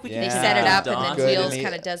see. Yeah, if we Yeah. They can set it up, and Dots. then Good, Wheels and he-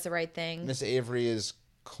 kind of does the right thing. Miss Avery is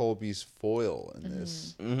Colby's foil in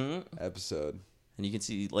this episode. And you can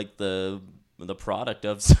see like the product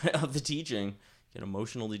of of the teaching. Get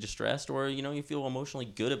emotionally distressed, or you feel emotionally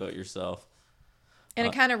good about yourself. And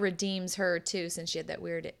it kind of redeems her too, since she had that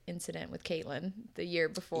weird incident with Caitlin the year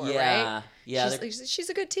before, Yeah, right? yeah. She's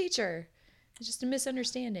a good teacher. It's just a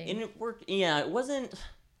misunderstanding. And it worked. Yeah, it wasn't.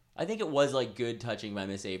 I think it was like good touching by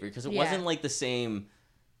Miss Avery because it Yeah. wasn't like the same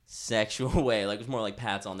sexual way. Like it was more like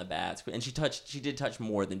pats on the backs. And she did touch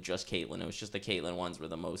more than just Caitlin. It was just the Caitlin ones were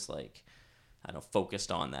the most like, I don't know,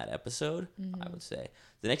 focused on that episode. I would say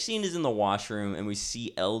the next scene is in the washroom and we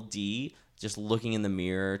see LD just looking in the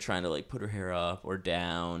mirror, trying to like put her hair up or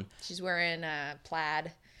down. She's wearing a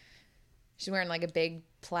plaid. She's wearing like a big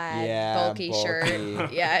plaid, Yeah, bulky shirt.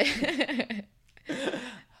 bulky. Yeah.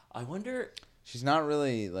 I wonder. She's not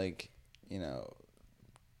really like,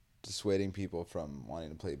 dissuading people from wanting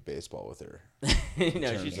to play baseball with her in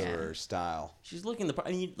No, terms she's of her style. she's looking the.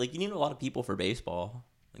 I mean, like you need a lot of people for baseball.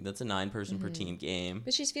 Like that's a 9-person per team game.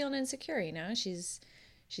 But she's feeling insecure,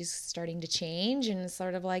 She's starting to change, and it's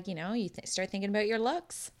sort of like, you start thinking about your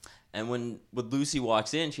looks. And when Lucy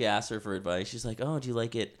walks in, she asks her for advice. She's like, "Oh, do you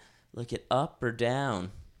like it up or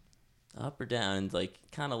down? Up or down?" And like,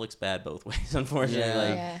 kind of looks bad both ways. Unfortunately, Yeah.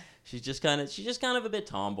 like Yeah. she's just kind of a bit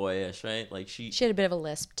tomboyish, right? Like she She had a bit of a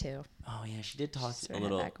lisp too. oh yeah, she did talk Sort a of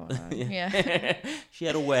little. had that going on. Yeah. She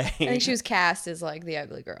had a way. I think she was cast as like the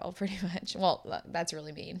ugly girl, pretty much. Well, that's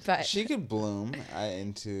really mean, but She could bloom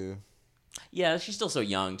into. Yeah, she's still so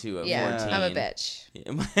young too. At yeah, 14. I'm a bitch.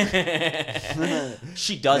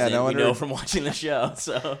 She doesn't. Yeah, no we wonder- know from watching the show.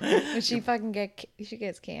 So But she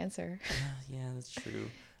gets cancer. yeah, that's true.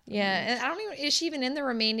 Yeah, and I don't even, is she even in the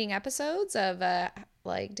remaining episodes of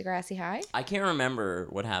like Degrassi High? I can't remember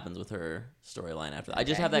what happens with her storyline after that. I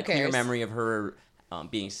just Okay, have that who clear cares? memory of her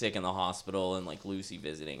being sick in the hospital and like Lucy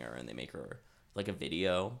visiting her, and they make her like a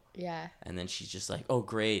video, Yeah. and then she's just like, "Oh,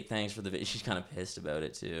 great, thanks for the video." She's kind of pissed about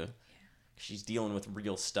it too. She's dealing with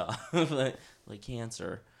real stuff like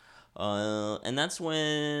cancer, and that's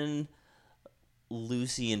when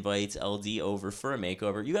Lucy invites LD over for a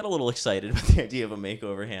makeover. You got a little excited about the idea of a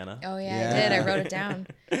makeover, Hannah. Oh yeah, Yeah. I did. I wrote it down.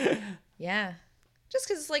 Yeah. Just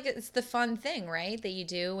because it's the fun thing, right? That you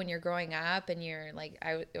do when you're growing up, and you're like,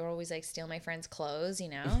 I would always like steal my friends' clothes,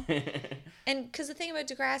 And because the thing about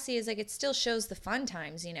Degrassi is like it still shows the fun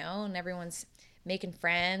times, and everyone's making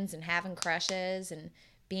friends and having crushes and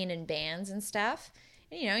being in bands and stuff.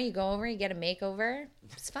 And you go over, you get a makeover.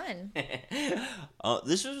 It's fun.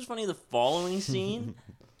 This was funny. The following scene,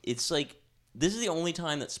 it's like this is the only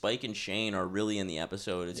time that Spike and Shane are really in the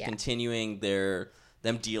episode. It's Yeah. continuing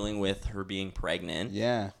them dealing with her being pregnant.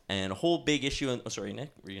 Yeah. And a whole big issue. Oh, sorry,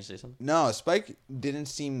 Nick, were you gonna say something? No, Spike didn't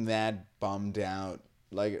seem that bummed out.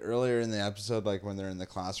 Like earlier in the episode, like when they're in the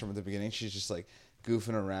classroom at the beginning, she's just like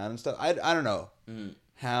goofing around and stuff. I don't know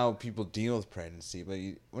how people deal with pregnancy, but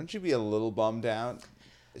wouldn't you be a little bummed out,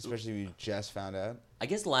 especially if you just found out? I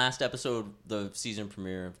guess last episode, the season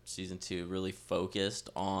premiere of season 2, really focused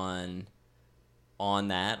on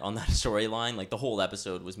that storyline. Like the whole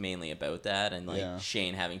episode was mainly about that, and like Yeah.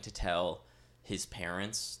 Shane having to tell his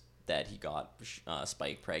parents that he got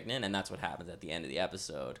Spike pregnant, and that's what happens at the end of the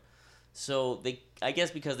episode. So I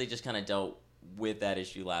guess because they just kind of dealt with that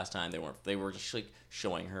issue last time, they were just like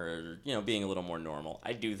showing her, being a little more normal.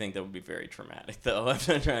 I do think that would be very traumatic, though. I'm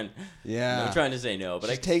trying to say no, but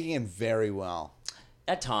She's taking it very well.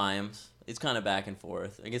 at times it's kind of back and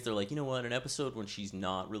forth. I guess they're like, you know what, an episode when she's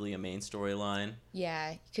not really a main storyline.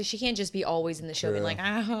 Yeah, because she can't just be always in the show being True. like,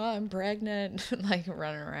 I'm pregnant, like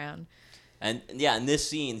running around. And yeah, in this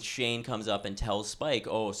scene, Shane comes up and tells Spike,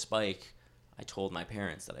 "Oh, Spike, I told my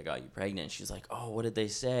parents that I got you pregnant." She's like, "Oh, what did they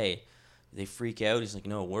say?" They freak out. He's like,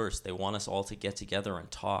 "No, worse. They want us all to get together and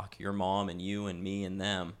talk. Your mom and you and me and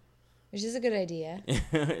them." Which is a good idea.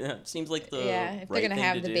 It seems like the Yeah, if they're right gonna thing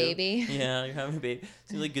have to the do. baby. Yeah, you're having a baby.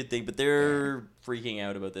 Seems like a good thing, but they're freaking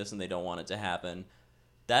out about this and they don't want it to happen.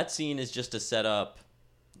 That scene is just to set up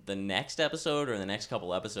the next episode or the next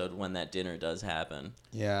couple episodes when that dinner does happen.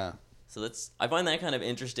 Yeah. So I find that kind of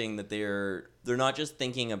interesting that they're not just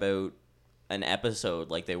thinking about an episode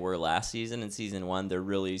like they were last season in season 1. They're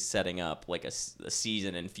really setting up like a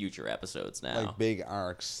season and future episodes now. Like big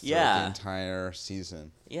arcs throughout Yeah. the entire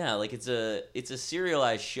season. Yeah, like it's a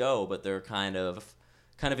serialized show, but they're kind of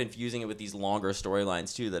infusing it with these longer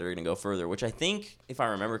storylines too that are going to go further, which I think, if I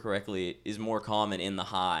remember correctly, is more common in the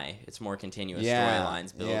High. It's more continuous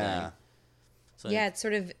storylines building. Yeah. So Yeah, it's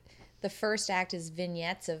sort of the first act is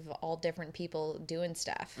vignettes of all different people doing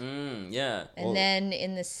stuff. Yeah. And Well, then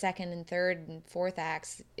in the second and third and fourth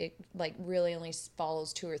acts, it like really only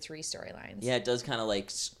follows 2 or 3 storylines. yeah, it does kind of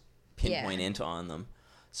like pinpoint Yeah. into on them.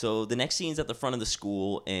 So the next scene's at the front of the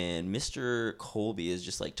school, and Mr. Colby is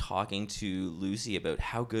just like talking to Lucy about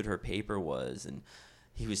how good her paper was, and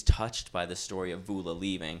he was touched by the story of Vula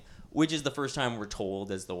leaving, which is the first time we're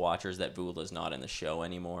told as the watchers that Vula's not in the show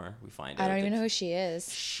anymore. We find out I don't even that know who she is.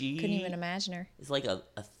 she Couldn't even imagine her. is like a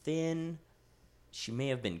thin. She may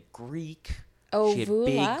have been Greek. Oh, she had Vula?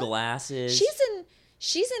 big glasses.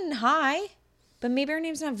 She's in High, but maybe her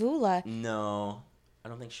name's not Vula. No, I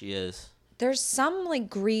don't think she is. There's some like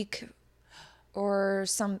Greek or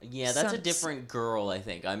some. Yeah, that's a some- different girl. I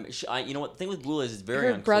think. You know what? The thing with Vula is it's very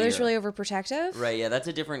Her unclear. brother's really overprotective. Right. Yeah, that's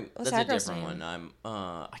a different. What's that's that a girl's different name?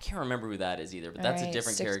 one. I can't remember who that is either, but that's a Alright,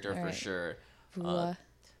 different character for alright. sure. Vula.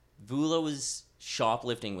 Vula was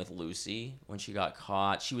shoplifting with Lucy when she got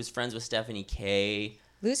caught. She was friends with Stephanie K.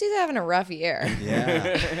 Lucy's having a rough year.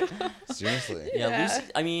 Yeah. Seriously. Yeah,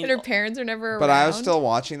 Lucy. I mean, And her parents are never around. But I was still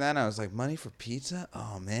watching that, and I was like, money for pizza?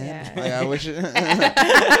 Oh, man. Yeah. Like, I wish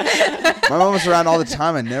My mom was around all the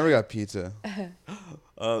time. I never got pizza.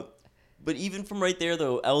 But even from right there,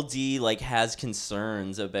 though, LD like has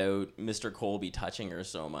concerns about Mr. Colby touching her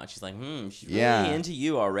so much. She's like, she's really Yeah. into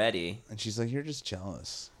you already. And she's like, you're just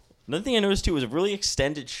jealous. Another thing I noticed too was a really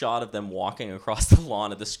extended shot of them walking across the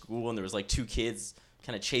lawn of the school, and there was like 2 kids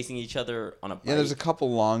kind of chasing each other on a bike. Yeah, there's a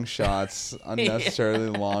couple long shots, unnecessarily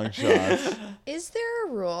long shots. Is there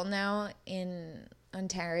a rule now in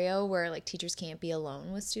Ontario where like teachers can't be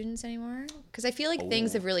alone with students anymore? Because I feel like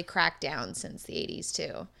things have really cracked down since the 80s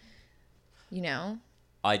too. You know?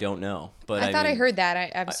 I don't know, but I thought I mean, heard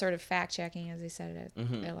that. I'm sort of fact checking as I said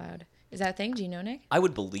it out loud. Is that a thing? Do you know, Nick? I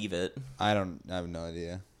would believe it. I have no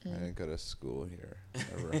idea. I didn't go to school here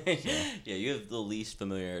ever. So. Yeah, you have the least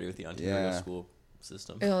familiarity with the Ontario Yeah. school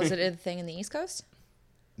system. Oh, is it a thing in the East Coast?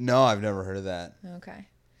 No, I've never heard of that. Okay.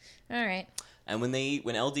 All right. And when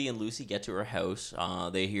LD and Lucy get to her house,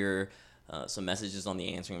 they hear some messages on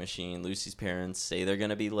the answering machine. Lucy's parents say they're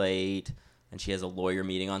gonna be late, and she has a lawyer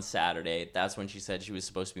meeting on Saturday. That's when she said she was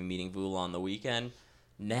supposed to be meeting Vula on the weekend.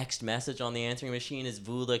 Next message on the answering machine is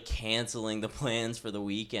Vula canceling the plans for the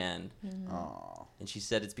weekend. Oh. And she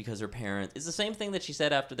said it's because her parents. It's the same thing that she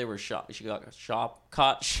said after they were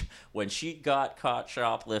when she got caught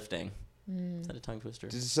shoplifting. Is that a tongue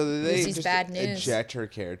twister? So did they Lucy's just bad news. eject her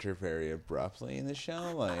character very abruptly in the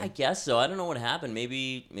show? Like, I guess so. I don't know what happened.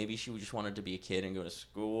 Maybe she just wanted to be a kid and go to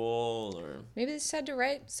school, or Maybe they just had to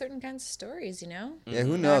write certain kinds of stories, you know? yeah,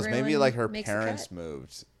 who Not knows? Maybe everyone like her makes the parents cut.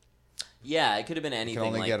 moved. yeah, it could have been You anything can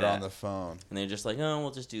only like get her that. on the phone. And they're just like, oh,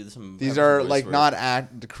 we'll just do some. These have are some like voice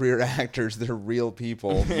not career actors; they're real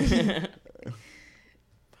people. work.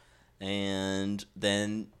 And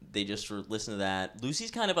then they just listen to that. Lucy's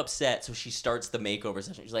kind of upset, so she starts the makeover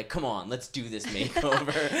session. She's like, "Come on, let's do this makeover."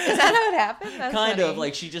 Is that how it happened? That's Kind funny. of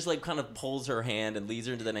like she just like kind of pulls her hand and leads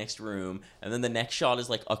her into the next room, and then the next shot is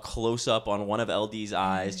like a close up on one of LD's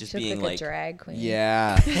eyes, just She looked being like a like, drag queen.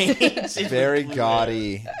 Yeah, It's very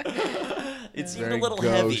gaudy. It seemed Very a little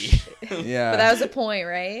gauche. heavy. Yeah, But that was the point,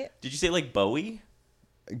 right? Did you say like Bowie?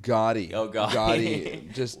 gaudy. Oh, gaudy. Gaudy.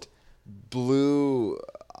 Just blue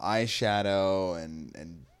eyeshadow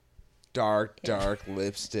and dark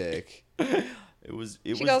lipstick. It was.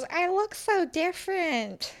 She goes, I look so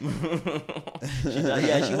different.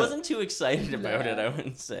 Yeah, she wasn't too excited about it, I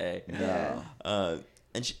wouldn't say. No.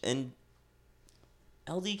 And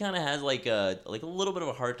LD kind of has like a little bit of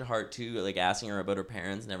a heart to heart too, like asking her about her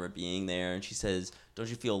parents never being there, and she says, "Don't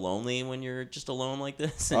you feel lonely when you're just alone like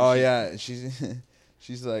this?" And Oh yeah,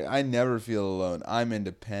 she's like, I never feel alone. I'm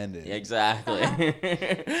independent. yeah, exactly.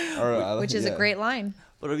 Which is a yeah. great line.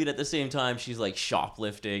 But I mean, at the same time, she's like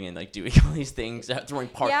shoplifting and like doing all these things, throwing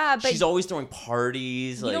parties. Yeah, but she's always throwing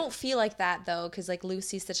parties. You Like, don't feel like that though, because like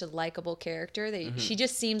Lucy's such a likable character that she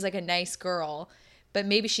just seems like a nice girl, but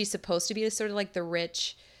maybe she's supposed to be sort of like the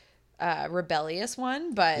rich, rebellious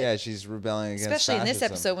one. But Yeah, she's rebelling against especially in this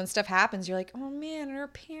fascism. episode when stuff happens, you're like, oh man, her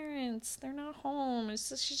parents, they're not home.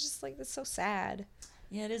 She's just like, it's so sad.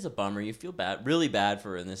 yeah, it is a bummer. You feel really bad for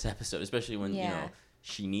her in this episode, especially when you Yeah. know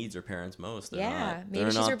she needs her parents most. They're yeah, not, maybe they're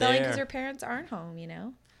she's not rebelling there. because her parents aren't home. You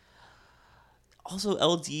know. Also,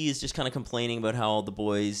 LD is just kind of complaining about how the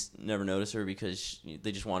boys never notice her because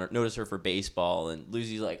they just want to notice her for baseball. And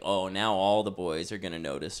Lucy's like, oh, now all the boys are going to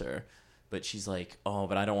notice her. But she's like, oh,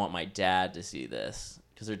 but I don't want my dad to see this.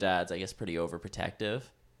 Because her dad's, I guess, pretty overprotective.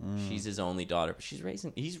 She's his only daughter. But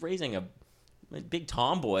he's raising a a big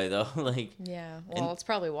tomboy though. Like, Yeah. Well, it's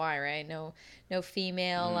probably why, right? No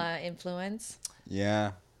female influence.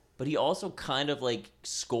 Yeah. but he also kind of like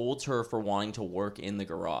scolds her for wanting to work in the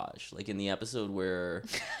garage. Like in the episode where,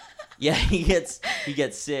 yeah, he gets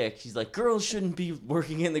sick. She's like, girls shouldn't be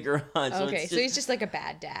working in the garage. Okay, so he's just like a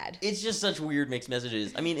bad dad. It's just such weird mixed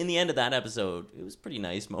messages. I mean, in the end of that episode, it was a pretty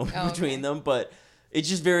nice moment Oh, between okay. them, but it's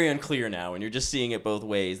just very unclear now, and you're just seeing it both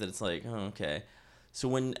ways. That it's like, oh, okay. So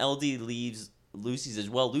when LD leaves Lucy's as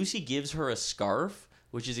well, Lucy gives her a scarf,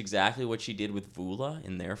 which is exactly what she did with Vula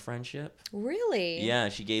in their friendship. Really? Yeah,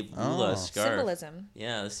 she gave Vula Oh. a scarf. Symbolism.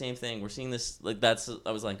 Yeah, the same thing. We're seeing this, like,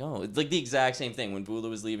 I was like, oh, it's like the exact same thing. When Vula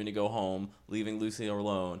was leaving to go home, leaving Lucy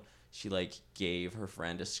alone, she, like, gave her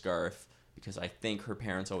friend a scarf because I think her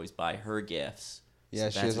parents always buy her gifts. Yeah, So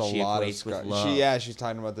she that's has a what lot of equates with scars. love. She's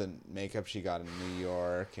talking about the makeup she got in New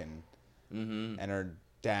York, and and her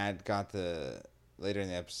dad got later in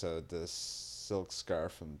the episode the silk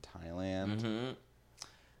scarf from Thailand. Mm-hmm.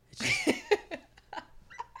 It's just,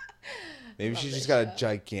 Maybe she's just got a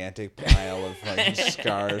gigantic pile of like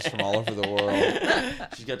scars from all over the world.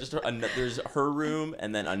 she's got just there's her room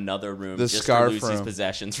and then another room The just scarf for Lucy's room.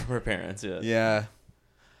 possessions from her parents. Yeah. Yeah.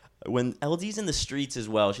 When LD's in the streets as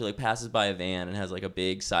well, she like passes by a van and has like a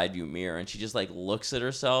big side view mirror, and she just like looks at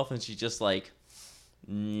herself and she just like,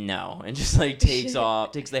 no, and just like takes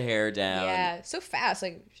the hair down. Yeah, so fast.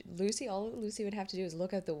 Like all Lucy would have to do is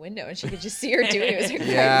look out the window, and she could just see her doing it. It was like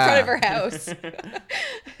Yeah. right in front of her house.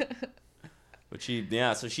 But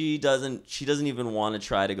so she doesn't even want to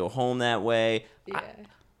try to go home that way. Yeah.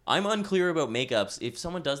 I'm unclear about makeups. If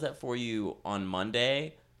someone does that for you on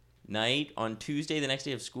Monday night, on Tuesday, the next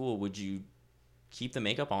day of school, would you keep the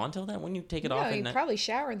makeup on till then? When you take it off at you night? probably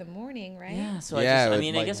shower in the morning, right? Yeah, so Yeah, I would,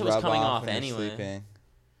 mean, I like, guess it was rub coming off when you're anyway. sleeping.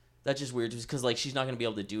 That's just weird, just because like she's not gonna be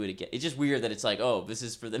able to do it again. It's just weird that it's like, oh, this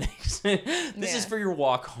is for the next, this is for your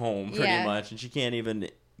walk home, pretty Yeah. much, and she can't even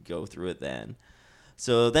go through it then.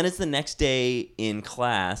 So then it's the next day in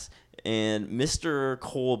class, and Mr.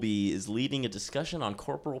 Colby is leading a discussion on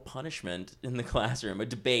corporal punishment in the classroom, a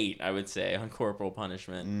debate, I would say, on corporal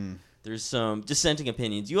punishment. There's some dissenting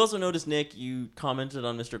opinions. You also noticed, Nick, you commented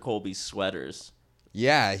on Mr. Colby's sweaters.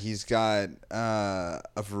 Yeah, he's got a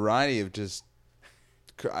variety of just,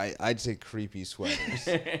 I'd say, creepy sweaters.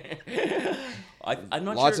 I'm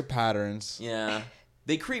not Lots sure. of patterns. Yeah.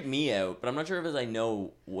 They creep me out, but I'm not sure if I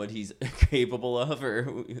know what he's capable of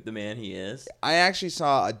or the man he is. I actually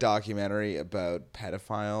saw a documentary about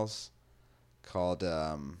pedophiles called,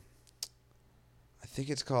 I think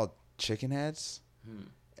it's called Chicken Heads.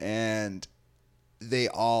 And they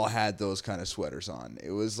all had those kind of sweaters on. It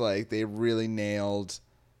was like they really nailed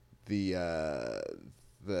the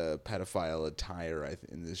pedophile attire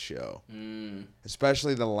in this show.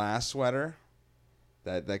 Especially the last sweater.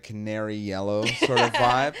 That canary yellow sort of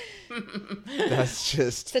vibe. That's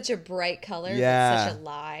just Such a bright color, Yeah. but such a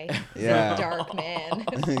lie. Yeah. Dark man.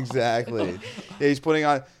 exactly. Yeah, he's putting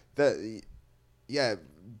on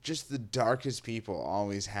just the darkest people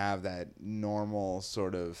always have that normal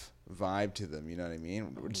sort of vibe to them, you know what I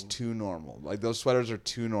mean? It's too normal. Like those sweaters are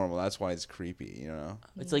too normal. That's why it's creepy, you know?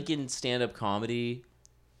 It's like in stand-up comedy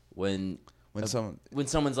when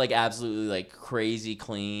Someone's like absolutely like crazy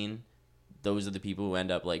clean, those are the people who end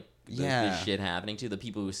up like the shit happening to. The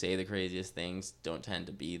people who say the craziest things don't tend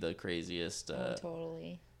to be the craziest. Oh,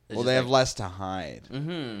 totally. they have less to hide.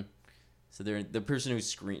 Mm-hmm. So they're the person who's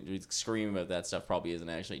screaming about that stuff probably isn't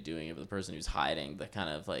actually doing it, but the person who's hiding the kind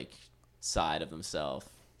of like side of themselves.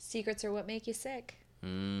 Secrets are what make you sick.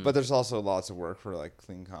 But there's also lots of work for like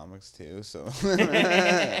clean comics too, so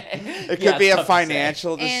it could be a tough to say.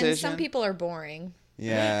 financial decision. And some people are boring.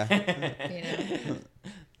 Yeah. You know.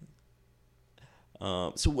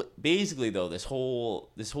 Basically, though, this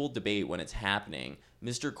whole debate when it's happening,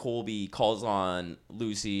 Mr. Colby calls on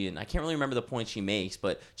Lucy, and I can't really remember the point she makes,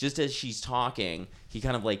 but just as she's talking, he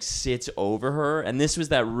kind of like sits over her, and this was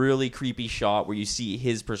that really creepy shot where you see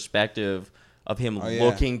his perspective of him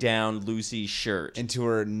looking down Lucy's shirt into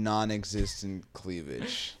her non-existent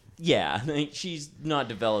cleavage. Yeah, she's not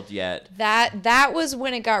developed yet. That was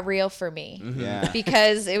when it got real for me. Yeah.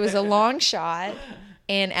 Because it was a long shot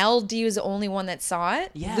and LD was the only one that saw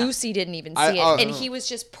it. Yeah. Lucy didn't even see it. And he was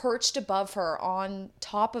just perched above her on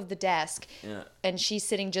top of the desk. Yeah. And she's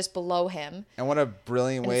sitting just below him. And what a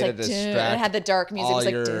brilliant And way it's to like, distract. and it had the dark music. It was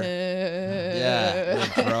like, your- duh. Yeah,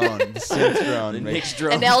 the drone, the synth drone. Nick's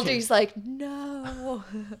drone. And LD's like, no.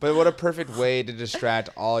 But what a perfect way to distract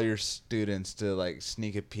all your students to like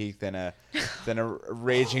sneak a peek than a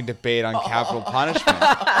raging debate on capital punishment.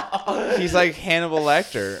 He's like Hannibal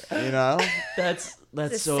Lecter, you know?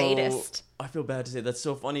 that's He's a so sadist. I feel bad to say that's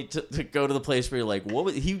so funny to go to the place where you're like, what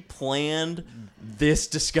was, he planned this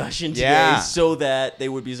discussion today Yeah. so that they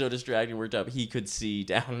would be so distracted and worked up he could see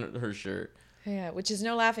down her shirt. Yeah, which is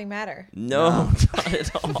no laughing matter. No, not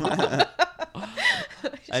at all.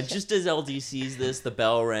 And just as LD sees this, the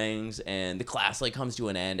bell rings and the class like comes to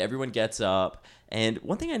an end. Everyone gets up. And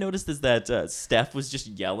one thing I noticed is that Steph was just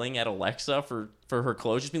yelling at Alexa for her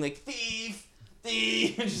clothes, just being like, thief,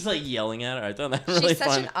 thief, and just like yelling at her. I thought that really She's such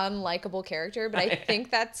fun. an unlikable character, but I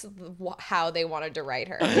think that's how they wanted to write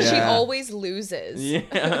her. Yeah. She always loses.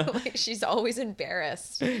 Yeah. Like, she's always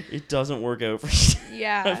embarrassed. It doesn't work out for Steph.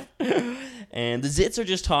 Yeah. And the Zits are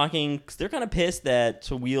just talking 'cause they're kind of pissed that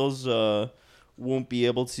Wheels won't be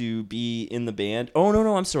able to be in the band. Oh,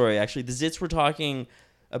 no, I'm sorry. Actually, the Zits were talking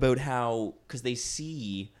about how, because they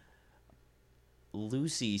see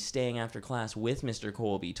Lucy staying after class with Mr.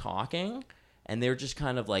 Colby talking, and they're just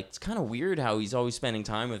kind of like, it's kind of weird how he's always spending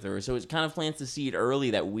time with her. So it kind of plants the seed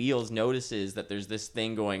early that Wheels notices that there's this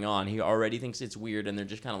thing going on. He already thinks it's weird, and they're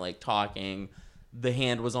just kind of like talking. The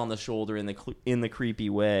hand was on the shoulder in the creepy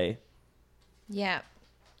way. Yeah.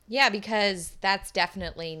 Yeah, because that's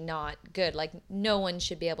definitely not good. Like, no one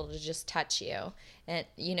should be able to just touch you. And,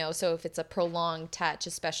 you know, so if it's a prolonged touch,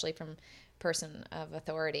 especially from a person of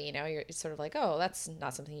authority, you know, you're sort of like, oh, that's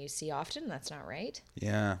not something you see often. That's not right.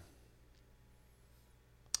 Yeah,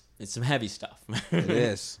 It's some heavy stuff. it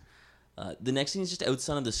is. The next thing is just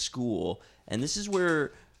outside of the school, and this is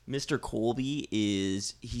where Mr. Colby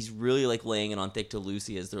he's really like laying it on thick to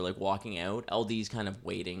Lucy as they're like walking out. LD's kind of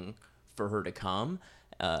waiting for her to come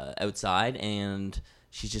outside, and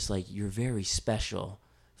she's just like, you're very special.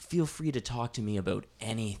 Feel free to talk to me about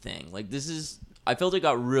anything. Like, I felt it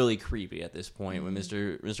got really creepy at this point when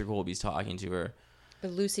Mr. Colby's talking to her.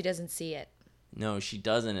 But Lucy doesn't see it. No, she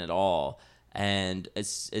doesn't at all. And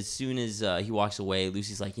as soon as he walks away,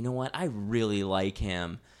 Lucy's like, you know what? I really like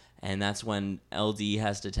him. And that's when LD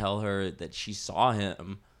has to tell her that she saw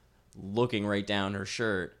him looking right down her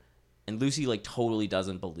shirt. And Lucy, like, totally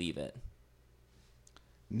doesn't believe it.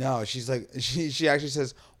 No, she's like, she actually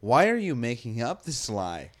says, why are you making up this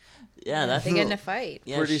lie? Yeah, that's They get in a fight.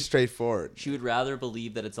 yeah, Pretty straightforward. she would rather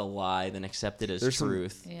believe that it's a lie than accept it as There's some-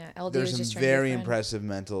 truth. Yeah, LD There's was just some trying to be a very friend. impressive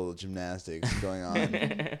mental gymnastics going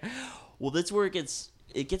on. Well, that's where it gets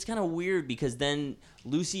kind of weird, because then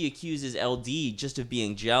Lucy accuses LD just of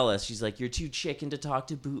being jealous. She's like, you're too chicken to talk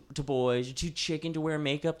to boys. You're too chicken to wear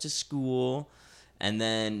makeup to school. And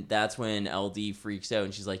then that's when LD freaks out,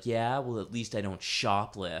 and she's like, yeah, well, at least I don't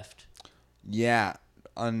shoplift. Yeah.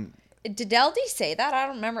 Did LD say that? I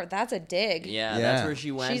don't remember. That's a dig. Yeah, Yeah. that's where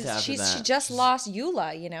she went after that. She just lost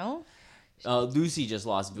Eula, you know? Lucy just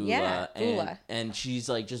lost Vula. Yeah, Vula. And she's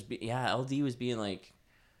like, LD was being like,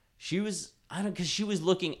 because she was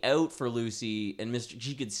looking out for Lucy, and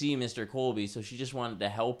she could see Mr. Colby, so she just wanted to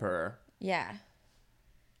help her. Yeah.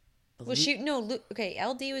 Well, okay,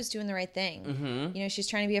 LD was doing the right thing. Mm-hmm. You know, she's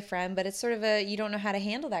trying to be a friend, but it's sort of you don't know how to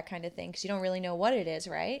handle that kind of thing because you don't really know what it is,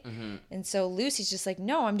 right? Mm-hmm. And so Lucy's just like,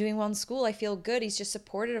 no, I'm doing well in school. I feel good. He's just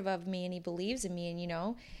supportive of me and he believes in me. And, you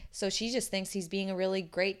know, so she just thinks he's being a really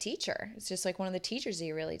great teacher. It's just like one of the teachers that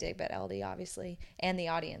you really dig, but LD obviously, and the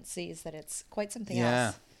audience sees that it's quite something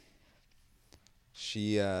else.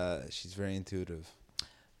 She's very intuitive.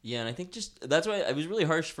 Yeah, and I think that's why it was really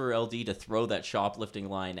harsh for LD to throw that shoplifting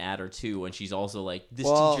line at her too, when she's also like, this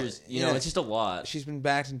teacher's, you know, it's just a lot. She's been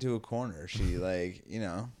backed into a corner. She like, you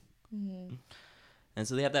know. Mm-hmm. And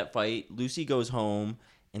so they have that fight. Lucy goes home,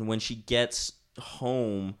 and when she gets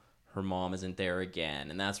home, her mom isn't there again,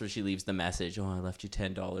 and that's where she leaves the message. Oh, I left you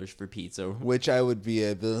 $10 for pizza. Which I would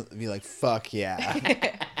be like, fuck yeah.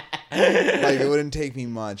 Like, it wouldn't take me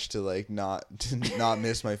much to like not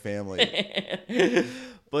miss my family.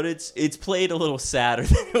 But it's played a little sadder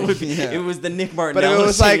than it would be. Yeah. It was the Nick Martinello. But it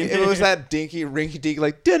was like scene. it was that dinky rinky dink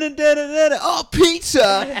like da-da-da-da-da, oh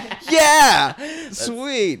pizza, yeah,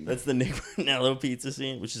 sweet. That's the Nick Martinello pizza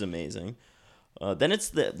scene, which is amazing. Then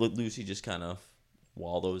it's Lucy just kind of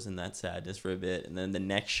wallows in that sadness for a bit, and then the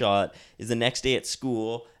next shot is the next day at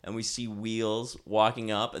school, and we see Wheels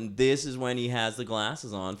walking up, and this is when he has the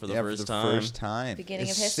glasses on for the first time. First time. Beginning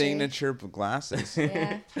His of history. signature glasses.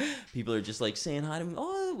 Yeah. People are just like saying hi to him.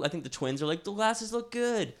 Oh, I think the twins are like, the glasses look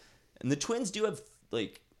good, and the twins do have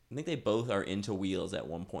like, I think they both are into Wheels at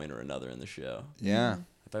one point or another in the show, Yeah.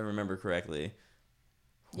 if I remember correctly.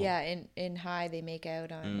 Yeah, in High, they make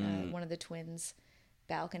out on one of the twins'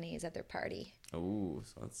 balconies at their party. Oh,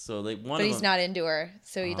 so like one. But of he's them, not into her,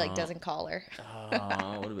 so he like doesn't call her. What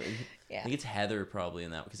about, Yeah. I think it's Heather probably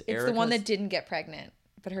in that, because It's the one that didn't get pregnant,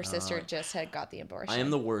 but her sister just had got the abortion. I am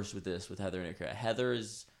the worst with this with Heather and Erica. Heather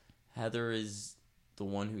is the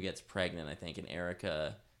one who gets pregnant, I think, and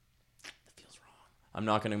Erica. That feels wrong. I'm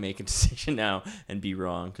not gonna make a decision now and be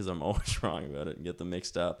wrong because I'm always wrong about it and get them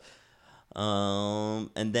mixed up.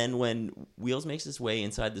 And then when Wheels makes his way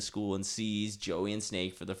inside the school and sees Joey and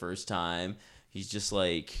Snake for the first time, he's just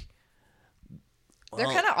like. They're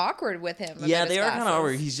kind of awkward with him. Yeah, about they his are kind of glasses.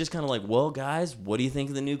 awkward. He's just kind of like, well, guys, what do you think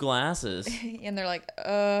of the new glasses? And they're like,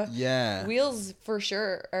 Yeah. Wheels for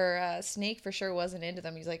sure, or Snake for sure wasn't into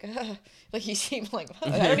them. He's like, like he seemed like, I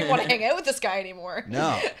don't even want to hang out with this guy anymore.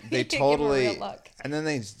 No, they Give him a totally. real look. And then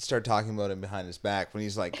they start talking about him behind his back when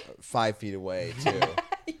he's like 5 feet away too.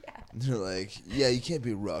 They're like, yeah, you can't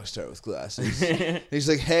be a rock star with glasses. And he's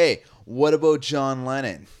like, hey, what about John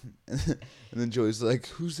Lennon? And then Joey's like,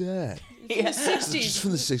 who's that? Yeah. It's just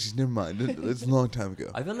from the 60s. Never mind. It's a long time ago.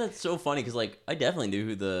 I found that so funny because, like, I definitely knew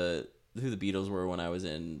who the Beatles were when I was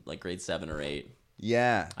in like grade 7 or 8.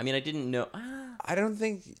 Yeah. I mean, I didn't know. I don't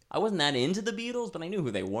think. I wasn't that into the Beatles, but I knew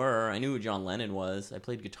who they were. I knew who John Lennon was. I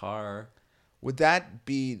played guitar. Would that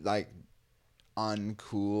be like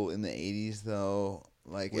uncool in the 80s though?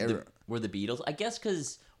 Like Were the Beatles? I guess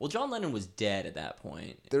because John Lennon was dead at that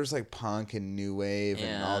point. there's like punk and new wave and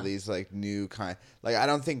Yeah. all these like new kind. Like I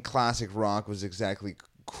don't think classic rock was exactly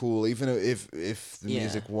cool, even if the Yeah.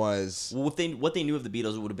 music was. Well, what they knew of the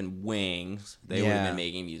Beatles would have been Wings. They would have Yeah. been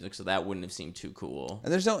making music, so that wouldn't have seemed too cool.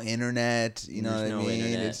 And there's no internet, you know There's what I no mean?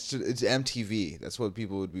 internet. It's MTV. That's what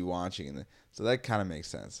people would be watching, so that kind of makes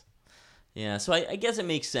sense. Yeah, so I guess it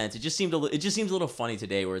makes sense. It just seems a little funny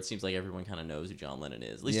today, where it seems like everyone kind of knows who John Lennon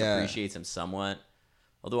is. At least Yeah. appreciates him somewhat.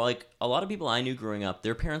 Although, like, a lot of people I knew growing up,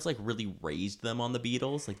 their parents like really raised them on the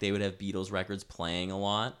Beatles. Like, they would have Beatles records playing a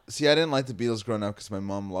lot. See, I didn't like the Beatles growing up because my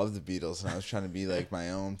mom loved the Beatles, and I was trying to be like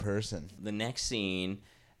my own person. The next scene,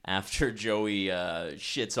 after Joey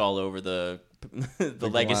shits all over the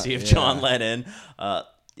legacy of John yeah. Lennon,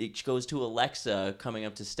 it goes to Alexa coming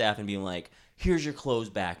up to Steph and being like, "Here's your clothes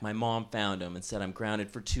back. My mom found them and said I'm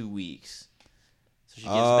grounded for 2 weeks." So she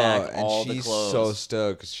gives back all and the she's clothes. so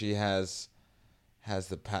stoked because she has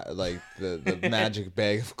the magic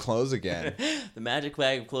bag of clothes again. The magic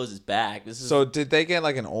bag of clothes is back. This is So did they get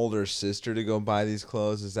like an older sister to go buy these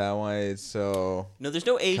clothes? Is that why it's so? no, there's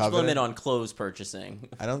no age coveted? limit on clothes purchasing.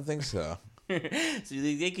 I don't think so. So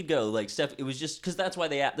they could go like Steph. It was just because that's why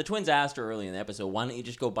the twins asked her early in the episode, "Why don't you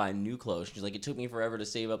just go buy new clothes?" She's like, "It took me forever to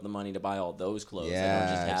save up the money to buy all those clothes. I don't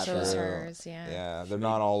just Yeah, have true. Those them." hers, yeah. Yeah, they're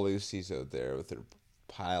not all Lucy's out there with their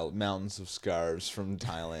mountains of scarves from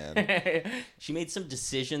Thailand. She made some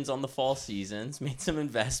decisions on the fall seasons, made some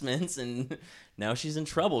investments, and now she's in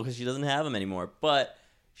trouble because she doesn't have them anymore. But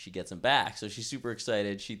she gets them back, so she's super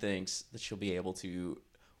excited. She thinks that she'll be able to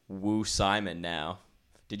woo Simon now.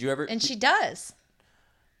 Did you ever? And she does.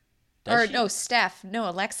 Does Or she? no, Steph. No,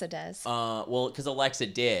 Alexa does. Well, because Alexa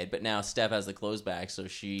did, but now Steph has the clothes back, so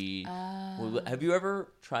she. Well, have you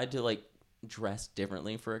ever tried to like dress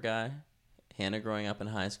differently for a guy? Hannah, growing up in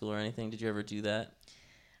high school or anything, did you ever do that?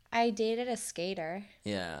 I dated a skater,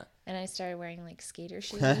 Yeah, and I started wearing like skater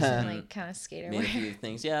shoes and like kind of skater made a wear. few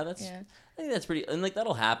things. Yeah, that's. Yeah. I think that's pretty, and like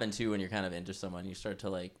that'll happen too when you're kind of into someone. You start to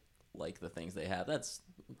like the things they have. That's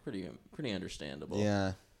pretty understandable.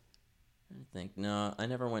 Yeah. I think no, I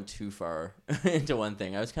never went too far into one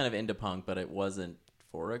thing. I was kind of into punk, but it wasn't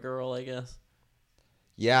for a girl, I guess.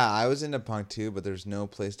 Yeah, I was into punk too, but there's no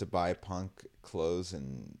place to buy punk clothes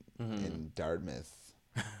in Dartmouth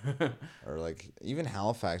or like even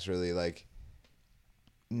Halifax. Really, like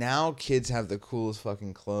now kids have the coolest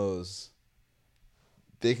fucking clothes.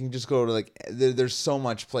 They can just go to like there's so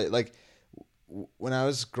much place. Like when I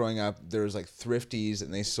was growing up, there was like Thrifties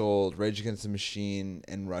and they sold Rage Against the Machine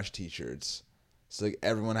and Rush t-shirts. So like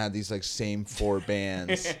everyone had these like same 4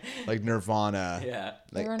 bands, like Nirvana. Yeah.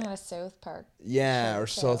 Like, Everyone had a South Park. yeah, or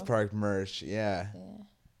shirt, South so- Park merch. Yeah.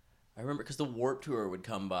 I remember because the Warp Tour would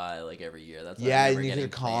come by like every year. That's why Yeah, I and remember you getting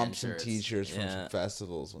could comp band some shirts. t-shirts from Yeah. some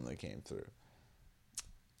festivals when they came through.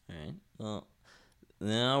 All right. Well,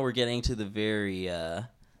 now we're getting to the very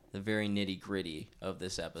nitty gritty of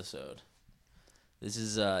this episode. This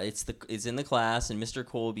is it's in the class, and Mr.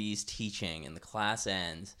 Colby's teaching, and the class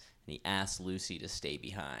ends, and he asks Lucy to stay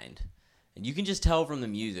behind, and you can just tell from the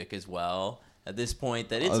music as well at this point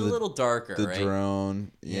that it's a little darker, The right?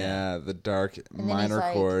 drone, yeah, the dark then he's minor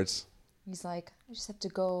like- chords. He's like, I just have to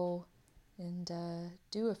go and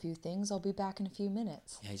do a few things. I'll be back in a few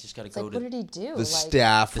minutes. Yeah, he's just got to It's go like, to what did he do? The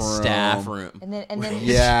staff the room. staff room. And then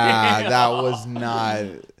Yeah, that was not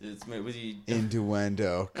Was he?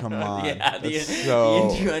 innuendo. Come on. Yeah, the That's so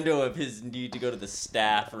innuendo of his need to go to the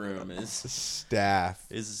staff room staff.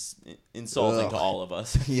 is insulting to Ugh. all of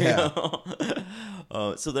us. you Yeah.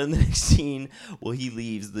 know? So then the next scene, well, he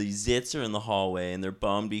leaves. The Zits are in the hallway, and they're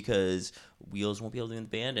bummed because Wheels won't be able to be in the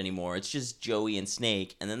band anymore. It's just Joey and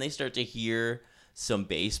Snake, and then they start to hear some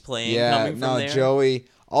bass playing coming from there. Joey.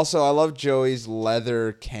 Also, I love Joey's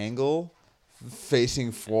leather Kangol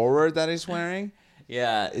facing forward that he's wearing.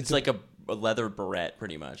 Yeah, it's like a leather beret,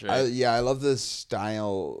 pretty much, right? I love the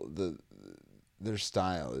style. Their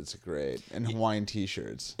style is great, and Hawaiian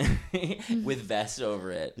t-shirts. With vests over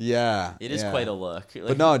it. Yeah, It is yeah. quite a look.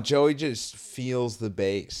 But no, Joey just feels the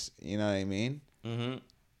bass. You know what I mean? Mm-hmm.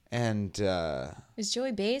 And is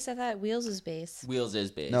Joey bass? I thought Wheels was bass. Wheels is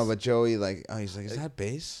bass. no, but Joey he's like, is that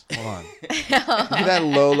bass? Hold on, look at that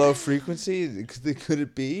low frequency. Could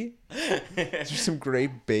it be? Is there some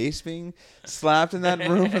great bass being slapped in that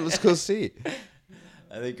room? Let's go see.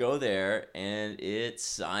 And they go there, and it's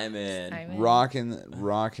Simon.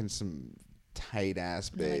 Rocking some tight ass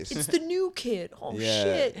bass. It's the new kid. Oh Yeah.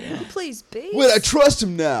 shit! He plays bass. Wait, I trust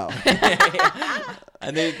him now.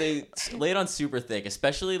 And they lay it on super thick,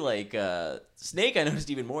 especially like Snake. I noticed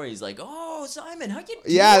even more. He's like, "Oh, Simon, how you doing?"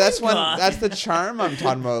 Yeah, that's guy?" the charm I'm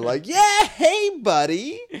talking about. Like, yeah, hey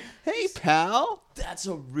buddy, hey pal. That's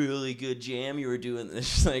a really good jam you were doing. It's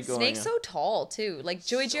just like going Snake's so tall too. Like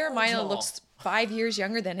Joey Jeremiah tall. looks 5 years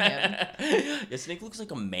younger than him. Yeah, Snake looks like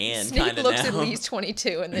a man. Snake kinda looks now. at least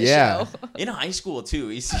 22 in this Yeah. show. In high school too.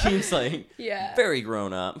 He seems like Yeah. very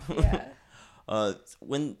grown up. Yeah.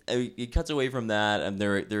 When it cuts away from that and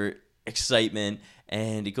their excitement,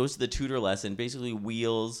 and it goes to the tutor lesson. Basically,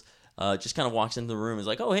 Wheels just kind of walks into the room, is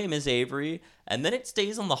like, "Oh, hey, Miss Avery," and then it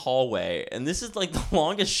stays on the hallway. And this is like the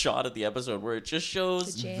longest shot of the episode, where it just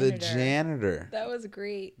shows The janitor. That was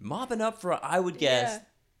great. mopping up for I would guess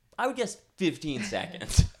 15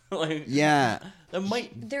 seconds. Like, Yeah. that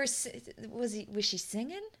might. Was she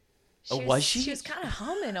singing? Was she? She was kind of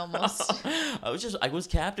humming almost. I was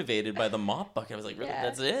captivated by the mop bucket. I was like, really? Yeah.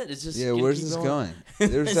 That's it? It's just Yeah, gonna where's keep this going?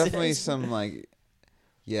 There's definitely some like,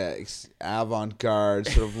 avant-garde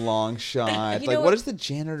sort of long shot. You Like, know what does the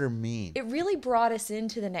janitor mean? It really brought us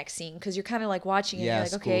into the next scene because you're kind of like watching it. Yeah,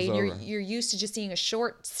 And you're like, okay, school's and over. you're used to just seeing a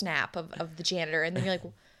short snap of the janitor, and then you're like,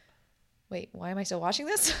 wait, why am I still watching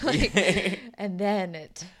this? And then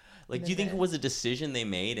it. Like, do you think it was a decision they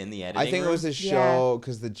made in the editing I think it room? was a show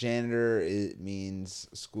because the janitor means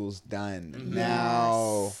school's done.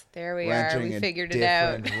 Now Yes. There we we're are. entering We a figured it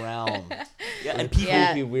out. different realm. Yeah, and Creepy,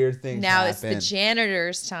 people weird things Now happen. it's the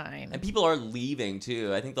janitor's time. and people are leaving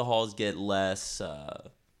too. I think the halls get less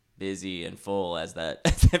busy and full as that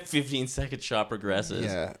 15-second shot progresses.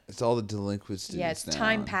 Yeah, it's all the delinquent students Yeah, it's now.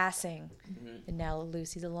 time passing, and now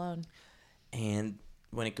Lucy's alone. And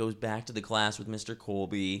when it goes back to the class with Mr.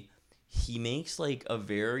 Colby, he makes like a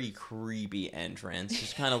very creepy entrance,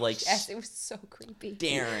 just kind of like Yes, it was so creepy.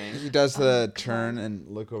 staring. He does the turn and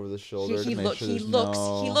look over the shoulder to make sure he there's looks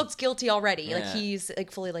no... he looks guilty already. Like Yeah. he's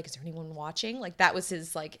like fully like, is there anyone watching? Like that was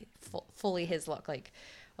his like fully his look. Like,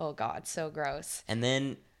 oh god, so gross. And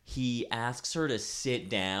then he asks her to sit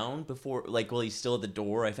down before, like, while he's still at the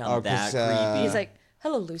door. I found Oh, that 'cause, creepy. He's like,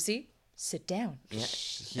 hello, Lucy, sit down. Yeah.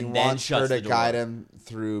 He And then wants her shuts to the door. guide him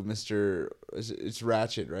through it's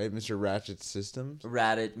Ratchet, right? Mr. Ratchet's systems. Mr.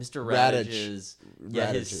 Raditch. Radich's, his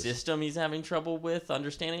Raditch's. system he's having trouble with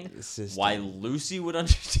understanding. The system. Why Lucy would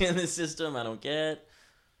understand the system, I don't get.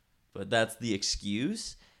 But that's the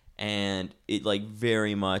excuse. And it, like,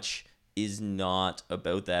 very much is not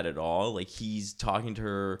about that at all. Like, he's talking to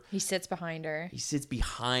her. He sits behind her. He sits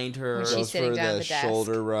behind her. When she's Goes sitting for down at the the desk.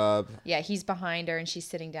 shoulder rub. Yeah, he's behind her and she's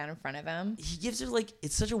sitting down in front of him. He gives her, like,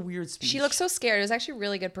 it's such a weird speech. She looks so scared. It was actually a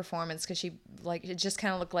really good performance because she like it just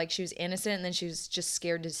kind of looked like she was innocent and then she was just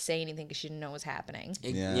scared to say anything because she didn't know what was happening.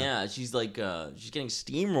 Yeah, she's like, she's getting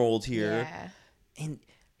steamrolled here. Yeah. And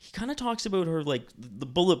he kind of talks about her, like, the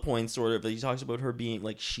bullet points, sort of. He talks about her being,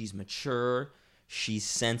 like, she's mature, she's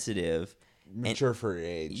sensitive. Mature for her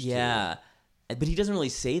age. Yeah. But he doesn't really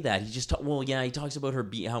say that. He just, he talks about her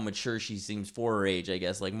how mature she seems for her age, I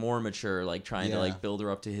guess. Like, more mature, like, trying to, Yeah. like, build her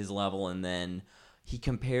up to his level. And then he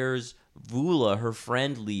compares Vula, her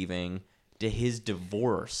friend leaving, to his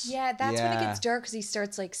divorce. Yeah, that's when it Yeah. gets dark because he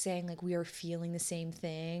starts like saying like we are feeling the same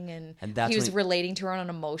thing, and that's he was when- relating to her on an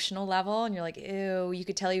emotional level, and you're like, ew. You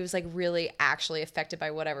could tell he was like really actually affected by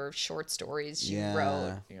whatever short stories she Yeah.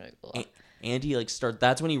 wrote. You're like, ugh. And he, like,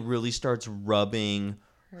 that's when he really starts rubbing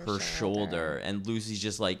her shoulder. shoulder. And Lucy's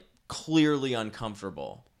just, like, clearly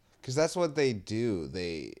uncomfortable. Because that's what they do.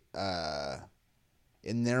 They,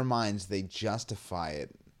 in their minds, they justify it.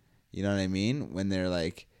 You know what I mean? When they're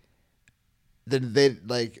like, they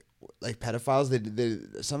like pedophiles.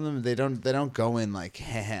 They some of them they don't go in like,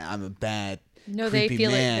 hey, I'm a bad. No, they creepy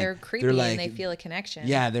feel man. like they're creepy They're like, and they feel a connection.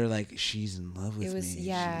 Yeah, they're like, she's in love with It was, me.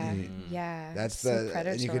 yeah. That's so the,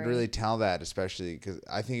 predatory. and you could really tell that, especially because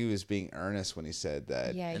I think he was being earnest when he said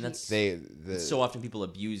that. Yeah, And that's So often people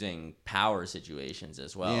abusing power situations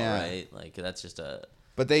as well, Yeah. right? Like that's just a.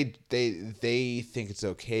 But they think it's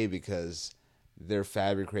okay because they're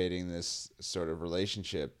fabricating this sort of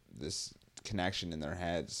relationship, this connection in their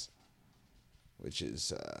heads, which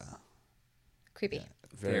is creepy.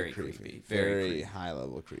 Very creepy, creepy, very very creepy. high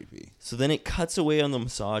level creepy. So then it cuts away on the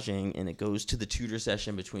massaging, and it goes to the tutor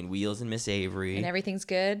session between Wheels and Miss Avery. And everything's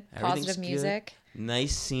good. Everything's Positive good. music.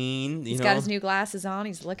 Nice scene. He's got his new glasses on.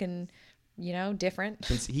 He's looking, different.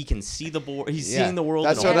 He can see the board. He's Yeah, seeing the world.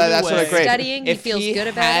 That's in a what. new That's what I way. great. Studying, he if feels he good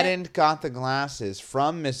about it. hadn't got the glasses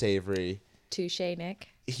from Miss Avery, Touche, Nick.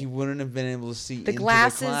 he wouldn't have been able to see The into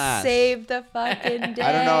glasses the class. saved the fucking day.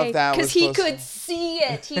 I don't know if that was because he supposed to- could see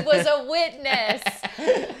it. He was a witness.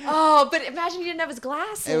 Oh, but imagine he didn't have his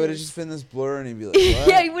glasses. It would have just been this blur, and he'd be like, "What?"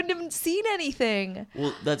 Yeah, he wouldn't have seen anything.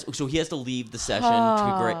 Well, so he has to leave the session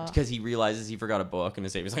because he realizes he forgot a book, and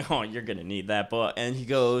Miss Avery's like, "Oh, you're gonna need that book," and he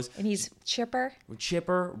goes, And he's chipper.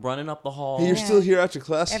 Chipper running up the hall. Hey, you're Yeah. still here after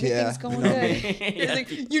class? Everything's yeah. going you know good. me. He's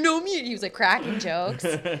like, you know me. And he was like cracking jokes.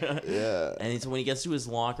 Yeah. And so when he gets to his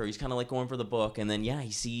locker, he's kind of like going for the book, and then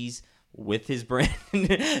he sees with his brand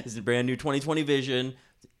new 2020 vision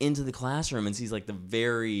into the classroom and sees like the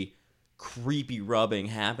very creepy rubbing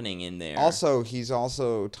happening in there. Also, he's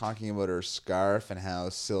also talking about her scarf and how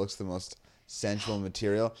silk's the most sensual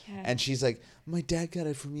material, Yeah. and she's like, "My dad got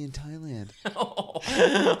it for me in Thailand." Oh.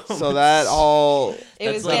 So that all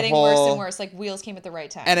It was that getting worse whole- and worse. Like wheels came at the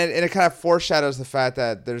right time. and it kind of foreshadows the fact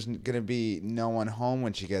that there's gonna be no one home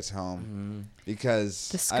when she gets home, because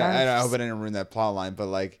The I hope scarves. I didn't ruin that plot line, but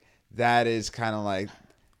like that is kind of like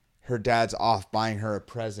her dad's off buying her a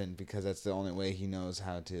present because that's the only way he knows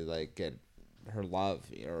how to like get her love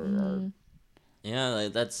or Yeah,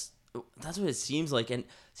 like, that's what it seems like. And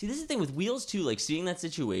see, this is the thing with Wheels too. Like seeing that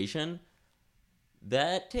situation,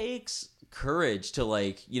 that takes courage to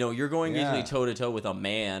like, you're going Yeah. basically toe to toe with a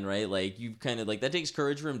man, right? Like you kind of like that takes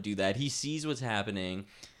courage for him to do that. He sees what's happening.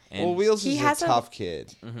 And well, Wheels He is has a a- tough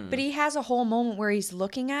kid. But he has a whole moment where he's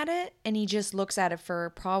looking at it and he just looks at it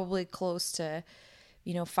for probably close to,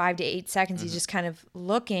 5 to 8 seconds. He's just kind of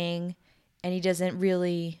looking and he doesn't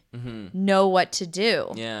really know what to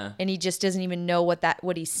do. Yeah. And he just doesn't even know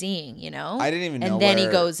what he's seeing, I didn't even know And then he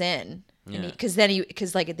where- goes in. Yeah. Because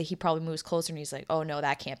he probably moves closer and he's like, oh no,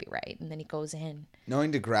 that can't be right. And then he goes in.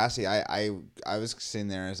 Knowing Degrassi, I was sitting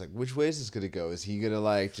there and I was like, which way is this gonna go? Is he gonna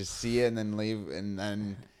like just see it and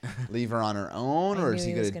then leave her on her own, or is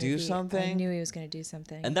he gonna do I something? knew he was going to do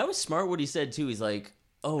something. And that was smart what he said too. He's like,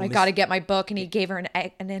 "Oh, I got to get my book. And he gave her an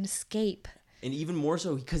escape. and even more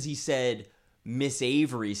so because he said Miss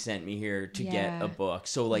Avery sent me here to get Yeah. a book.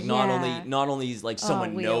 So like Yeah. not only is like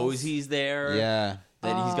someone Wheels. knows he's there, Yeah.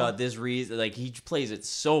 that he's got this reason. Like he plays it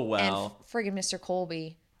so well. And friggin' Mr.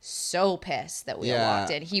 Colby, so pissed that Wheel Yeah.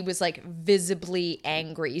 walked in. He was like visibly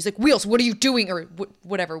angry. He's like, Wheels, what are you doing? Or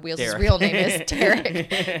whatever Wheels' Derek. real name is,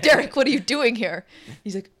 Derek. Derek, what are you doing here?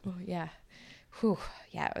 He's like, oh yeah. Whew.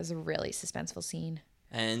 Yeah, it was a really suspenseful scene.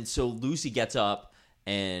 And so Lucy gets up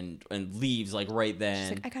and leaves like right then.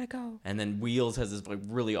 She's like, I gotta go. And then Wheels has this like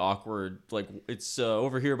really awkward like it's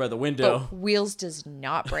over here by the window. But Wheels does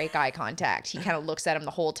not break eye contact. He kind of looks at him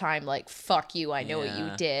the whole time like, fuck you, I know what you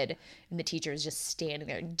Yeah. did. And the teacher is just standing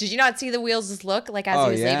there. Did you not see the Wheels' look like as Oh,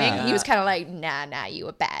 he was yeah. leaving? He was kind of like, nah, you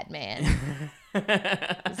a bad man.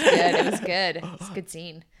 It was good. It was good. It's a good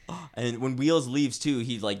scene. And when Wheels leaves too,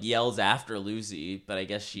 he like yells after Lucy, but I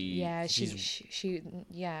guess Yeah, she she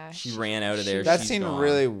ran out of there. That She's seemed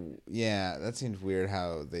gone. that seemed weird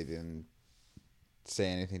how they didn't say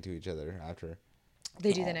anything to each other after.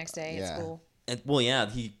 They do the next day Yeah. at school. And, well, yeah,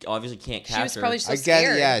 he obviously can't She was capture. probably so I guess,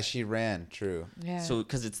 scared. yeah, she ran. True. Yeah. So,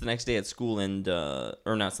 because it's the next day at school, and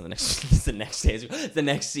or not, it's not the next. It's the next day. It's the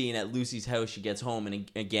next scene at Lucy's house. She gets home, and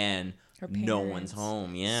again, Her no parents. one's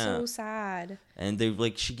home. Yeah, So sad. and they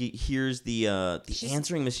like hears the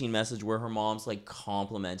answering machine message where her mom's like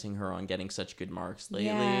complimenting her on getting such good marks lately.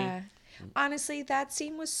 Yeah. Honestly, that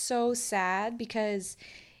scene was so sad because,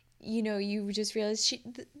 you just realized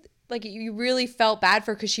you really felt bad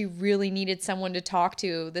for her because she really needed someone to talk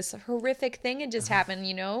to. This horrific thing had just happened,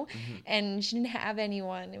 and she didn't have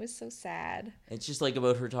anyone. It was so sad. It's just like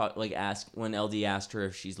about her when LD asked her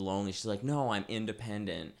if she's lonely. She's like, "No, I'm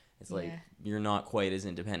independent." It's like Yeah. you're not quite as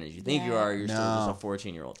independent as you think you Yeah. are. You're still No. just a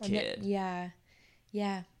 14-year-old And kid. Yeah.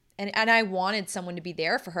 And I wanted someone to be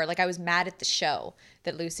there for her. Like, I was mad at the show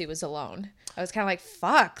that Lucy was alone. I was kind of like,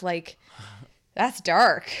 fuck, like, that's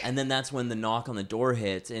dark. And then that's when the knock on the door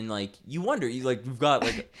hits, and like you wonder, you've got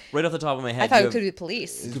like right off the top of my head. I thought you it have- could be the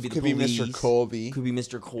police. It could be the Could be police. Mr. Colby. Could be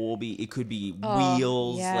Mr. Colby. It could be Oh,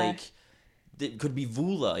 Wheels. yeah. Like it could be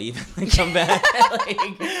Vula even like, come back. Like,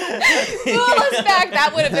 Pull us back.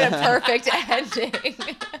 That would have been a perfect ending.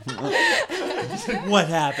 what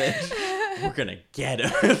happened? We're gonna get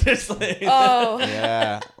him. Just like- Oh.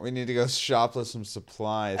 Yeah, we need to go shoplift some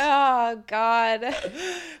supplies. Oh, God.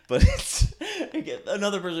 But it's again,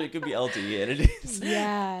 another person. It could be LT, and it is.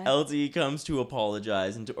 Yeah. LT comes to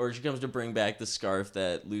apologize, or she comes to bring back the scarf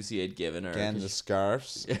that Lucy had given her. Again, 'cause the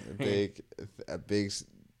scarves, a big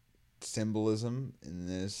symbolism in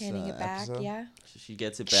this Handing it back, episode. yeah. she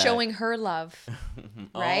gets it back. Showing her love.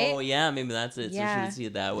 right? Oh yeah, maybe that's it. So she Yeah. would see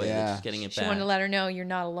it that way. Like Yeah. she's getting it She back. wanted to let her know you're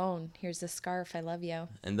not alone. Here's the scarf. I love you.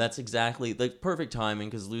 And that's exactly like perfect timing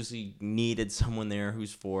because Lucy needed someone there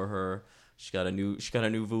who's for her. She got a new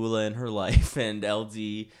Vula in her life, and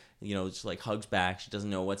LD, just like hugs back. She doesn't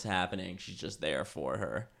know what's happening. She's just there for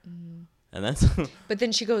her, and that's But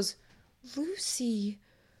then she goes, Lucy,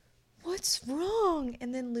 what's wrong?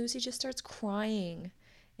 And then Lucy just starts crying,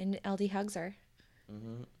 and LD hugs her.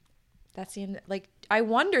 That's the end. Like, I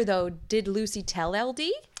wonder though, did Lucy tell LD?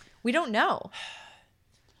 We don't know.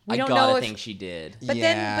 We I don't gotta know if. think she did. But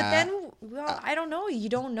Yeah. then, well, I don't know. You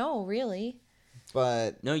don't know really.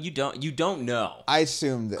 But No, you don't. You don't know. I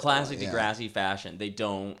assume that Classic yeah. Degrassi fashion. They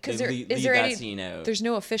don't. Because They there leave is there that any? scene out. There's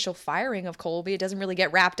no official firing of Colby. It doesn't really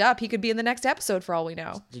get wrapped up. He could be in the next episode for all we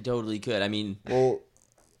know. They totally could. I mean, Well,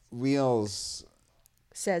 Wheels.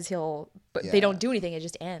 Says he'll, but Yeah. they don't do anything. It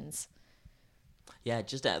just ends. yeah,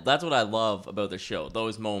 just that's what I love about the show.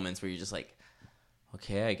 Those moments where you're just like,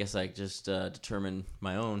 okay, I guess I just determine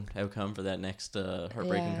my own outcome for that next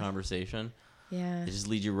heartbreaking Yeah. conversation. Yeah. They just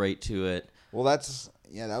lead you right to it. Well,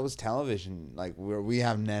 that was television. Like where we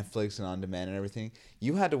have Netflix and on demand and everything.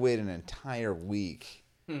 You had to wait an entire week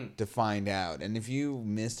to find out, and if you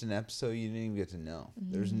missed an episode, you didn't even get to know.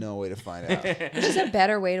 There's no way to find out. Which is a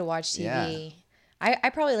better way to watch TV. Yeah. I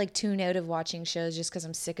probably like tune out of watching shows just because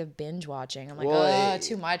I'm sick of binge watching. I'm like, Well,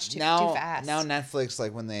 too much, too now, fast. Now Netflix,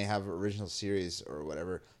 like when they have original series or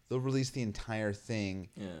whatever, they'll release the entire thing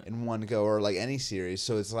Yeah. in one go, or like any series.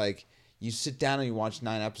 So it's like you sit down and you watch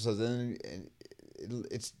 9 episodes, and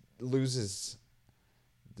it loses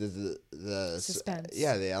the Suspense.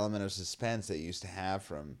 Yeah, the element of suspense that you used to have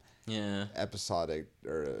from Yeah. episodic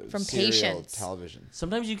or From serial patience. television.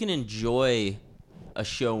 Sometimes you can enjoy a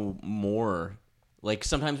show more. Like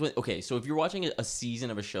sometimes so if you're watching a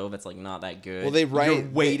season of a show that's like not that good, Well, they you're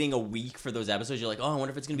write- waiting a week for those episodes. You're like, oh, I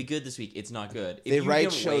wonder if it's gonna be good this week. It's not good. If They you write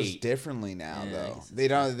can shows wait- differently now, Yeah, though. it's- They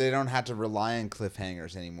don't have to rely on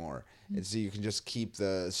cliffhangers anymore. And so you can just keep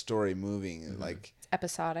the story moving. Mm-hmm. Like,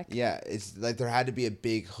 Episodic. yeah, it's like there had to be a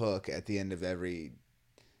big hook at the end of every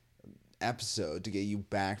episode to get you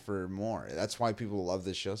back for more. That's why people love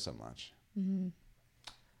this show so much.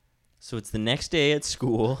 So it's the next day at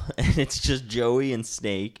school, and it's just Joey and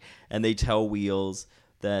Snake, and they tell Wheels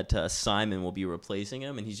that Simon will be replacing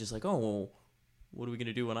him, and he's just like, oh, well, what are we going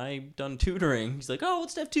to do when I'm done tutoring? He's like, oh,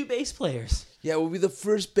 let's have 2 bass players. Yeah, we'll be the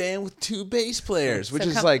first band with 2 bass players, which So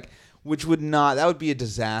is come- like, which would not, that would be a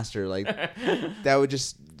disaster. Like, that would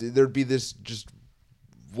just, there'd be this just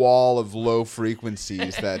wall of low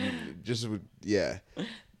frequencies that just would, yeah.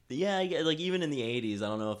 Yeah, I get, like even in the 80s, I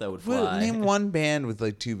don't know if that would Well, fly. name one band with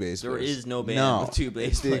like 2 bass There players. is no band with 2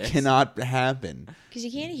 bass it players. cannot happen. Because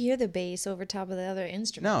you can't hear the bass over top of the other No,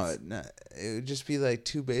 instruments. it would just be like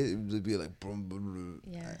 2 bass. It would be like boom, boom, boom.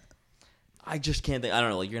 Yeah. I just can't think. I don't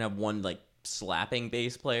know. Like you're gonna have one like slapping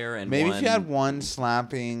bass player and Maybe one, if you had one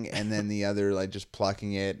slapping and then the other like just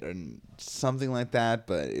plucking it and something like that,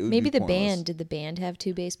 but it would Maybe be the pointless. band. Did the band have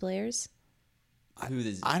 2 bass players? who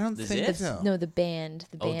is I don't is think it? so. No, the band.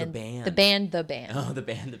 The Oh, band. the band. The band. The band. Oh, the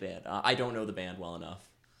band. I don't know the band well enough.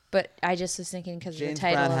 But I just was thinking because of the James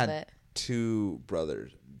title Brown of had it. 2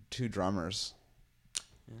 brothers, 2 drummers.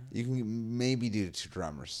 You can maybe do 2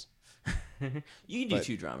 drummers, You can do But-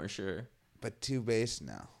 2 drummers, sure. but 2 bass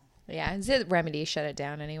no. Yeah, Zit Remedy shut it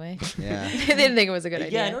down anyway. Yeah. They didn't think it was a good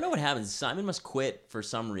idea. Yeah, I don't know what happens. Simon must quit for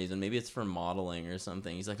some reason. Maybe it's for modeling or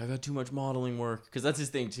something. He's like, I got too much modeling work because that's his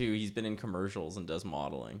thing too. He's been in commercials and does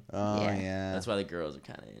modeling. Oh Yeah. yeah. That's why the girls are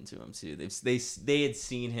kind of into him too. They had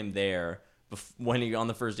seen him there when he on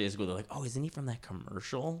the first day of school. They're like, oh, isn't he from that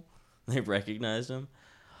commercial? They recognized him.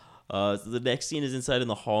 So the next scene is inside in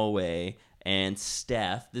the hallway, And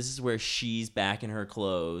Steph, this is where she's back in her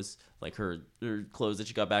clothes, like her clothes that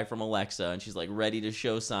she got back from Alexa, and she's like ready to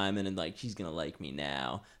show Simon, and like she's gonna like me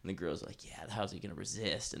now. And the girl's like, yeah, how's he gonna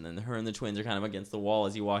resist? And then her and the twins are kind of against the wall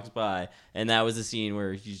as he walks by, and that was the scene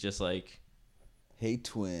where he's just like, Hey,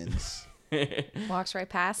 twins. Walks right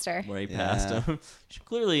past her. right Yeah. past him. She's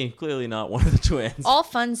clearly not one of the twins. All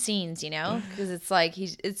fun scenes, you know, because it's like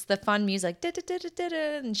it's the fun music, da, da, da, da, da,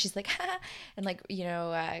 da, and she's like, and like, you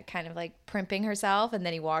know, kind of like primping herself, and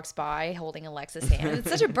then he walks by holding Alexa's hand. It's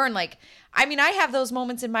such a burn. Like, I mean, I have those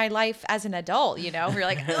moments in my life as an adult, you know, where you're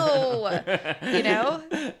like, oh, you know.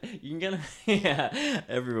 You can get, yeah,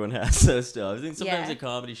 everyone has those stuff. I think sometimes Yeah. at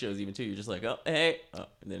comedy shows even too, you're just like, oh, hey, oh,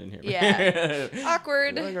 and they didn't hear me. Yeah.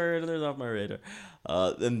 Awkward. They're off my radar.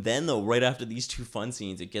 And then though, right after these two fun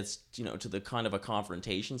scenes, it gets, you know, to the kind of a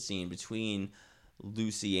confrontation scene between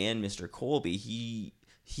Lucy and Mr. Colby. He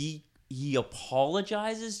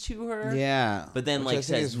apologizes to her. Yeah. But then Which I like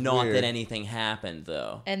think says is not weird. that anything happened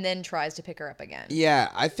though. And then tries to pick her up again. Yeah,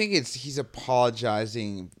 I think he's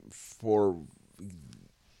apologizing for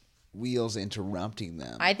Wheels interrupting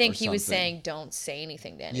them. I think or he was something. saying, "Don't say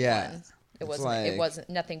anything to anyone." Yeah. It It's wasn't. like- It wasn't.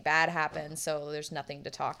 Nothing bad happened, so there's nothing to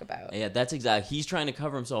talk about. Yeah, that's exactly. He's trying to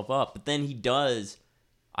cover himself up, but then he does,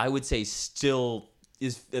 I would say, still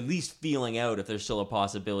is at least feeling out if there's still a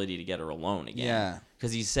possibility to get her alone again. Yeah.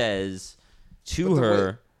 Because he says to But the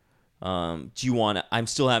her, "Do you want? I'm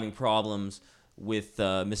still having problems with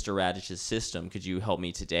Mr. Radich's system. Could you help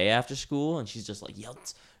me today after school?" And she's just like, "Yeah,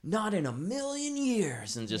 not in a million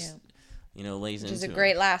years," and just you know lays Which into is a him.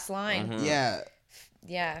 great last line. Mhm. Yeah.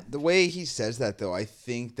 Yeah. The way he says that, though, I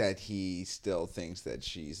think that he still thinks that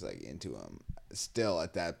she's like into him. Still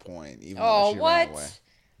at that point, even though Oh, she what? ran away.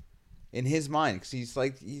 In his mind, because he's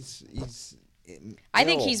like he's. I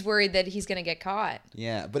think ill. he's worried that he's gonna get caught.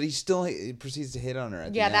 Yeah, but he proceeds to hit on her.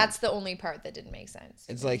 At Yeah, the that's end. the only part that didn't make sense.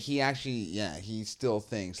 It's like he actually, he still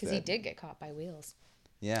thinks because that he did get caught by Wheels.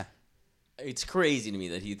 Yeah, It's crazy to me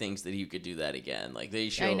that he thinks that he could do that again. Like they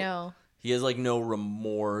show, I know. he has like no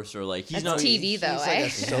remorse or like he's That's not. TV though, he's eh? like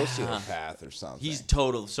a sociopath or something. He's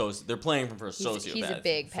total they're playing him for a sociopath. He's a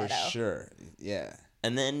big for pedo. sure. Yeah,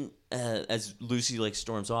 And then as Lucy like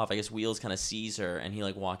storms off, I guess Wheels kind of sees her and he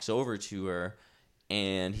like walks over to her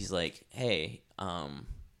and he's like, "Hey, are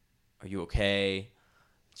you okay?"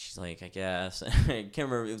 She's like, "I guess." I can't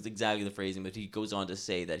remember it was exactly the phrasing, but he goes on to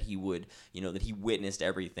say that he would, you know, that he witnessed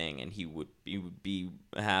everything and he would be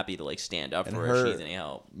happy to like stand up And for her if she her- needs any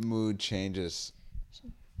help. mood changes.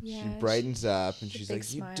 Yeah. She brightens up and she she's big like,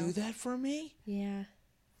 smile. "You do that for me?" Yeah.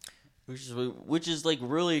 Which is like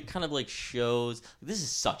really kind of like shows this is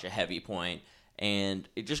such a heavy point, and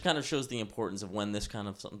it just kind of shows the importance of when this kind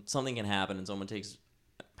of something can happen and someone takes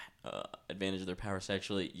advantage of their power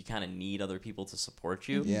sexually. You kind of need other people to support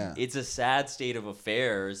you. Yeah. It's a sad state of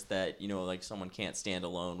affairs that, you know, like someone can't stand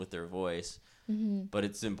alone with their voice. But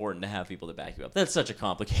it's important to have people to back you up. That's such a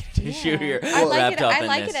complicated issue here. I like wrapped it. up I in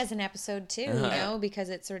like this. it as an episode too, you know, because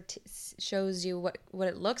it sort of shows you what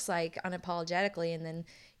it looks like unapologetically, and then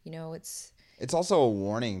you know it's It's also a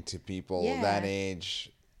warning to people Yeah. that age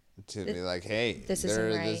to be like, "Hey, this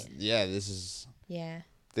isn't right." This is." yeah.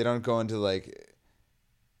 They don't go into like,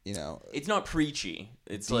 It's not preachy.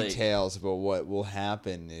 It's like details about what will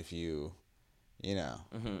happen if you know.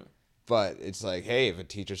 Mm-hmm. But it's like, hey, if a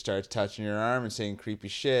teacher starts touching your arm and saying creepy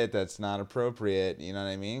shit, that's not appropriate. You know what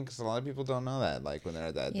I mean? Because a lot of people don't know that, like when they're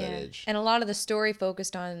at that age. And a lot of the story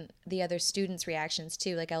focused on the other students' reactions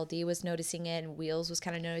too. Like LD was noticing it, and Wheels was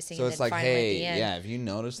kind of noticing So it. it's and like, finally at hey, the end, yeah, if you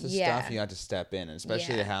notice this Yeah. stuff, you have to step in, and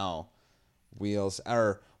especially Yeah. how Wheels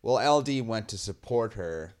LD went to support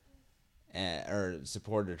her, or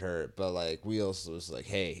supported her, but like Wheels was like,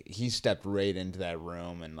 hey, he stepped right into that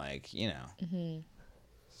room and like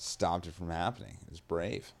stopped it from happening. It was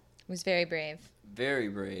brave. was very brave. very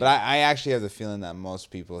brave. But I actually have the feeling that most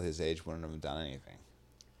people his age wouldn't have done anything.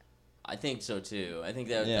 I think so too. I think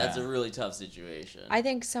that Yeah. that's a really tough situation. I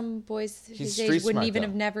think some boys He's his street age wouldn't smart, even though.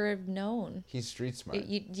 have never known. He's street smart.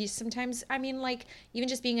 You sometimes, I mean, like even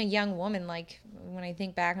just being a young woman, like when I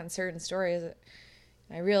think back on certain stories,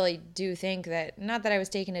 I really do think that not that I was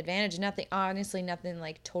taken advantage. Nothing, honestly, nothing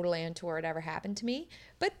like totally untoward ever happened to me.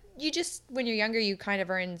 But you just, when you're younger, you kind of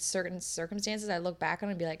are in certain circumstances. I look back on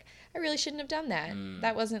it and be like, I really shouldn't have done that.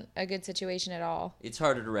 That wasn't a good situation at all. It's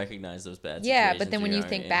harder to recognize those bad Yeah, situations. but then when you you're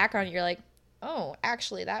think young. back on it, you're like, oh,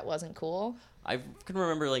 actually, that wasn't cool. I can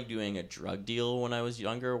remember like doing a drug deal when I was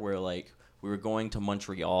younger, where like we were going to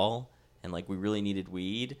Montreal, and like we really needed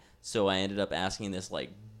weed. So I ended up asking this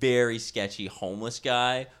like very sketchy homeless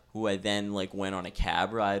guy who I then like went on a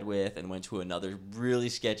cab ride with and went to another really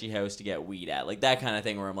sketchy house to get weed at. Like that kind of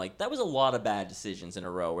thing where I'm like, that was a lot of bad decisions in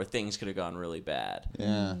a row where things could have gone really bad.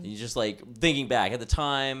 Yeah. You just like thinking back at the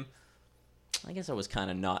time, I guess I was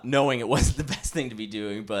kind of not knowing it wasn't the best thing to be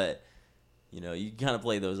doing, but you know, you kind of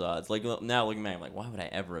play those odds. Like now looking back, I'm like, why would I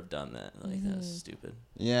ever have done that? Like that's stupid.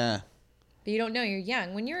 Yeah. But you don't know. You're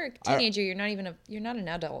young. When you're a teenager, you're not an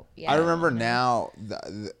adult yet. I remember now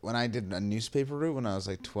when I did a newspaper route when I was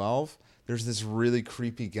like 12, there's this really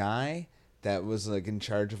creepy guy that was like in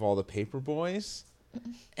charge of all the paper boys.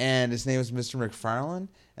 And his name was Mr. McFarlane.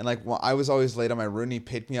 And like I was always late on my route and he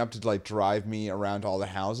picked me up to like drive me around all the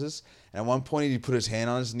houses. And at one point he put his hand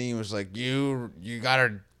on his knee and was like, you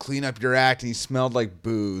gotta clean up your act. And he smelled like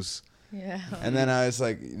booze. Yeah. And then I was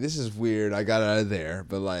like, this is weird. I got out of there.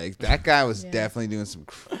 But like that guy was definitely doing some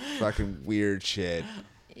fucking weird shit.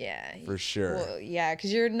 Yeah. For sure. Well, yeah,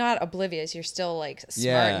 because you're not oblivious. You're still like smart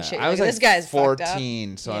Yeah. and shit. I was You're like this guy's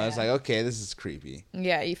 14. So I was Yeah. like, okay, this is creepy.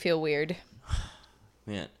 Yeah, you feel weird.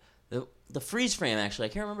 Man, the freeze frame actually, I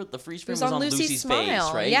can't remember. The freeze frame was was on on Lucy's Lucy's smile,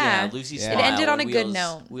 face, right? yeah. Lucy's Yeah. smile. It ended on and a good Wheels-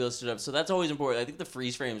 note. Wheels stood up, so that's always important. I think the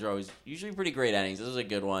freeze frames are always usually pretty great endings. This was a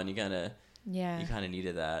good one. You kind of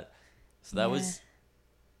needed that. So that was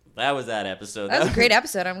that episode. That was a great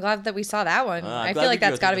episode. I'm glad that we saw that one. I'm I glad feel like we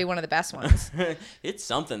that's go got to through be one of the best ones. It's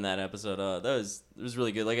something, that episode. It was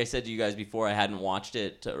really good. Like I said to you guys before, I hadn't watched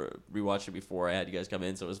it, rewatched it before. I had you guys come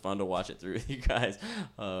in, so it was fun to watch it through with you guys.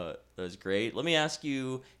 That was great. Let me ask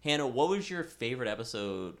you, Hannah, what was your favorite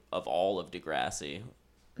episode of all of Degrassi?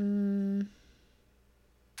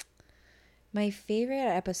 My favorite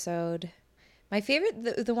episode,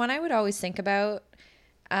 the one I would always think about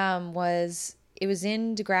was, it was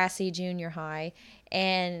in Degrassi Junior High,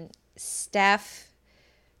 and Steph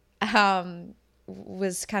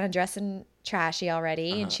was kind of dressing trashy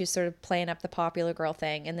already, and she was sort of playing up the popular girl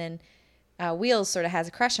thing, and then Wheels sort of has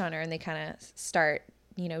a crush on her, and they kind of start,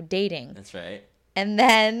 dating. That's right. And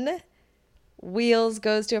then Wheels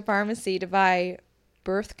goes to a pharmacy to buy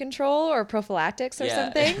birth control or prophylactics or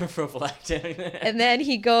something. Prophylactic. And then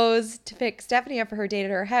he goes to pick Stephanie up for her date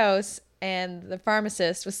at her house, and the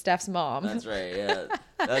pharmacist was Steph's mom. That's right, yeah.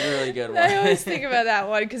 That's a really good one. I always think about that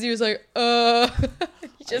one because he was like,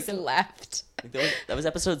 he just left. That was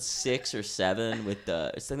episode 6 or 7 with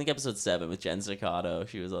I think episode 7 with Jen Staccato.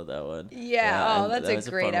 She was on that one. Yeah, and that's that a was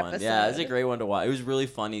great fun one. episode. Yeah, it was a great one to watch. It was really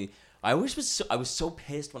funny. I was so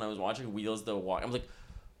pissed when I was watching Wheels the Walk. I was like,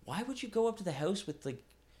 why would you go up to the house with like?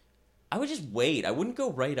 I would just wait. I wouldn't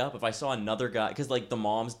go right up if I saw another guy, because like the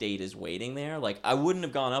mom's date is waiting there. Like I wouldn't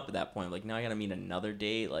have gone up at that point. Like now I gotta meet another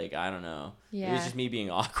date. Like I don't know. It was Yeah. just me being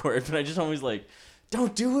awkward. But I just always like,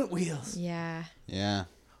 don't do it, Wheels. Yeah. Yeah.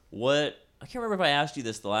 What? I can't remember if I asked you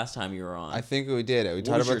this the last time you were on. I think we did it. We What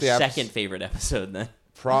talked was about your the second favorite episode then?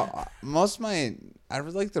 Most of I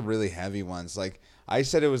really like the really heavy ones. Like I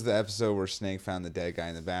said, it was the episode where Snake found the dead guy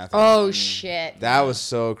in the bathroom. Oh shit. That was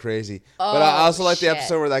so crazy. But I Oh, also like the shit.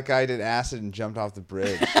 episode where that guy did acid and jumped off the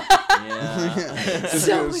bridge. Yeah. Just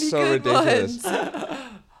So it was many so good ridiculous. ones.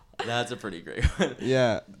 That's a pretty great one.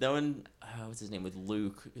 Yeah. That one, what's his name, with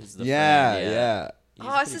Luke is the Yeah, friend. yeah. He's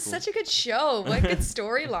Oh, this pretty is cool. such a good show. What good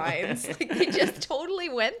storylines. Like they just totally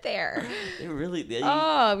went there. They really,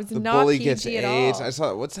 Oh, it was The not bully PG gets at AIDS. all. I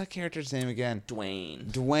saw what's that character's name again? Dwayne.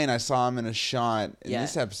 Dwayne. I saw him in a shot in Yeah.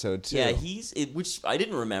 this episode too. Yeah, which I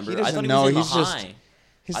didn't remember. He I doesn't thought he know. was in He's the just- high.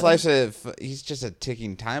 His I life's he's just a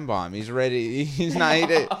ticking time bomb. He's ready. He's not.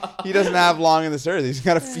 He doesn't have long in this earth. He's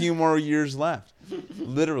got a few more years left.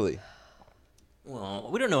 Literally. Well,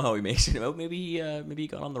 we don't know how he makes it out. Maybe he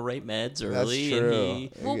got on the right meds early, true. and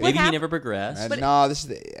he Well, what maybe he hap- never progressed. But- No, this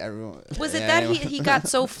is everyone. Was it yeah, that anyway. he got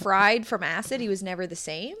so fried from acid he was never the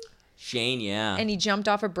same? Shane, yeah, And he jumped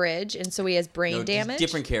off a bridge and so he has brain no, just damage?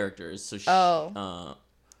 different characters. So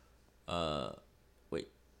wait,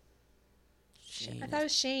 Shane. I thought it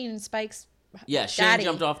was Shane and Spike's Yeah, Shane Daddy.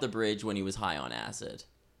 jumped off the bridge when he was high on acid.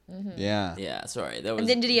 Yeah. Yeah, sorry, that was. And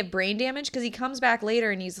then did he have brain damage? Because he comes back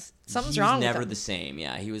later and something's wrong Never with him. the same.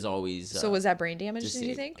 Yeah, he was always. So was that brain damage, just did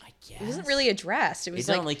you say- think? I It wasn't guess. really addressed. It was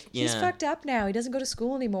doesn't, like, like, he's yeah. fucked up now. He doesn't go to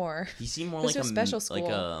school anymore. He seemed more Goes like to a a special like school.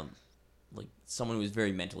 a like someone who was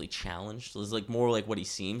very mentally challenged. It was like more like what he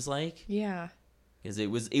seems like, Yeah. because it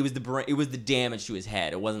was the damage to his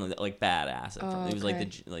head. It wasn't like bad acid. Oh, It was like okay.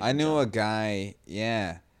 the I knew a guy.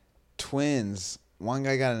 Yeah. Twins. One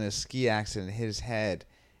guy got in a ski accident, hit his head,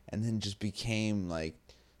 and then just became like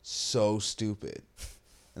so stupid.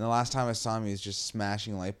 And the last time I saw him, he was just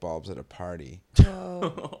smashing light bulbs at a party.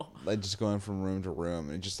 Like just going from room to room,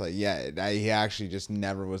 and just like he actually just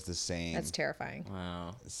never was the same. That's terrifying.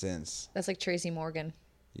 Wow. Since. That's like Tracy Morgan.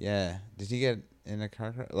 Yeah. Did he get in a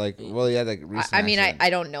car crash? Like, well, yeah, like recent. I mean, accident. I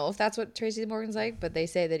don't know if that's what Tracy Morgan's like, but they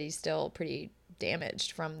say that he's still pretty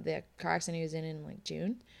damaged from the car accident he was in like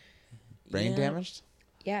June. Brain Yeah. damaged.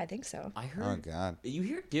 Yeah, I think so. I Oh heard. God. You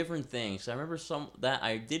hear different things. I remember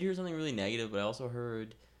I did hear something really negative, but I also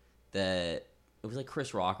heard that it was like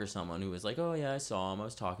Chris Rock or someone who was like, "Oh yeah, I saw him. I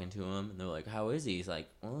was talking to him," and they're like, "How is he?" He's like,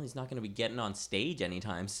 "Well, he's not going to be getting on stage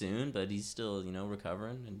anytime soon, but he's still,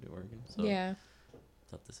 recovering and working." So Yeah.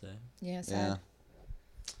 tough to say. Yeah, sad.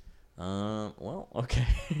 Well, okay.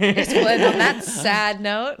 Well, and on that sad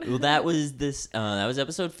note. Well, that was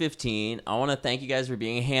episode 15. I want to thank you guys for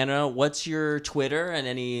being. Hannah, what's your Twitter and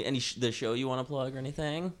the show you want to plug or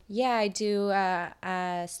anything? Yeah, I do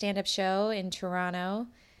a stand-up show in Toronto,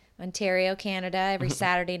 Ontario, Canada, every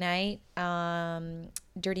Saturday night.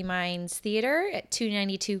 Dirty Minds Theatre at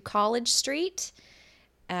 292 College Street.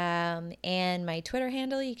 And my Twitter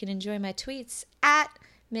handle, you can enjoy my tweets at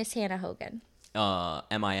Miss Hannah Hogan.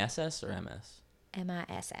 MISS or MS?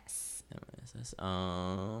 MISS. MISS.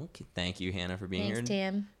 Okay. Thank you, Hannah, for being Thanks,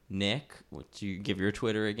 here. Tim. Nick, would you give your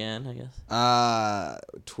Twitter again, I guess?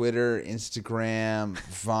 Twitter, Instagram,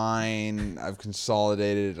 Vine. I've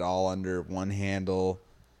consolidated it all under one handle.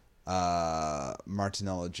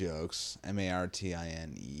 Martinello Jokes.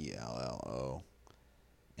 MARTINELLO.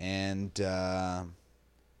 And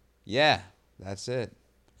yeah, that's it.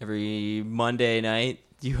 Every Monday night,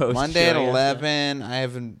 you host Monday a at show, I guess?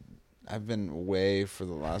 11. I've been away for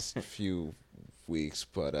the last few weeks,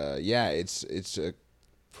 but yeah, it's a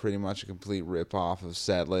pretty much a complete rip off of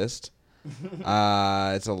Set List.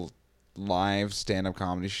 It's a live stand-up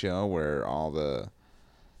comedy show where all the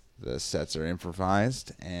sets are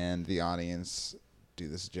improvised and the audience do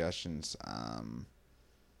the suggestions.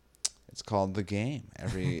 It's called The Game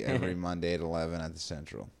every Monday at 11 at the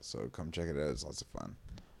Central. So come check it out. It's lots of fun.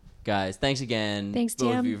 Guys, thanks again, Thanks, both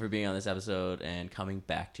of Tim. you, for being on this episode and coming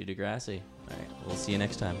back to Degrassi. All right, we'll see you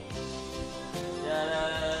next time.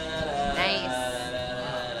 Nice.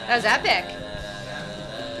 That was epic.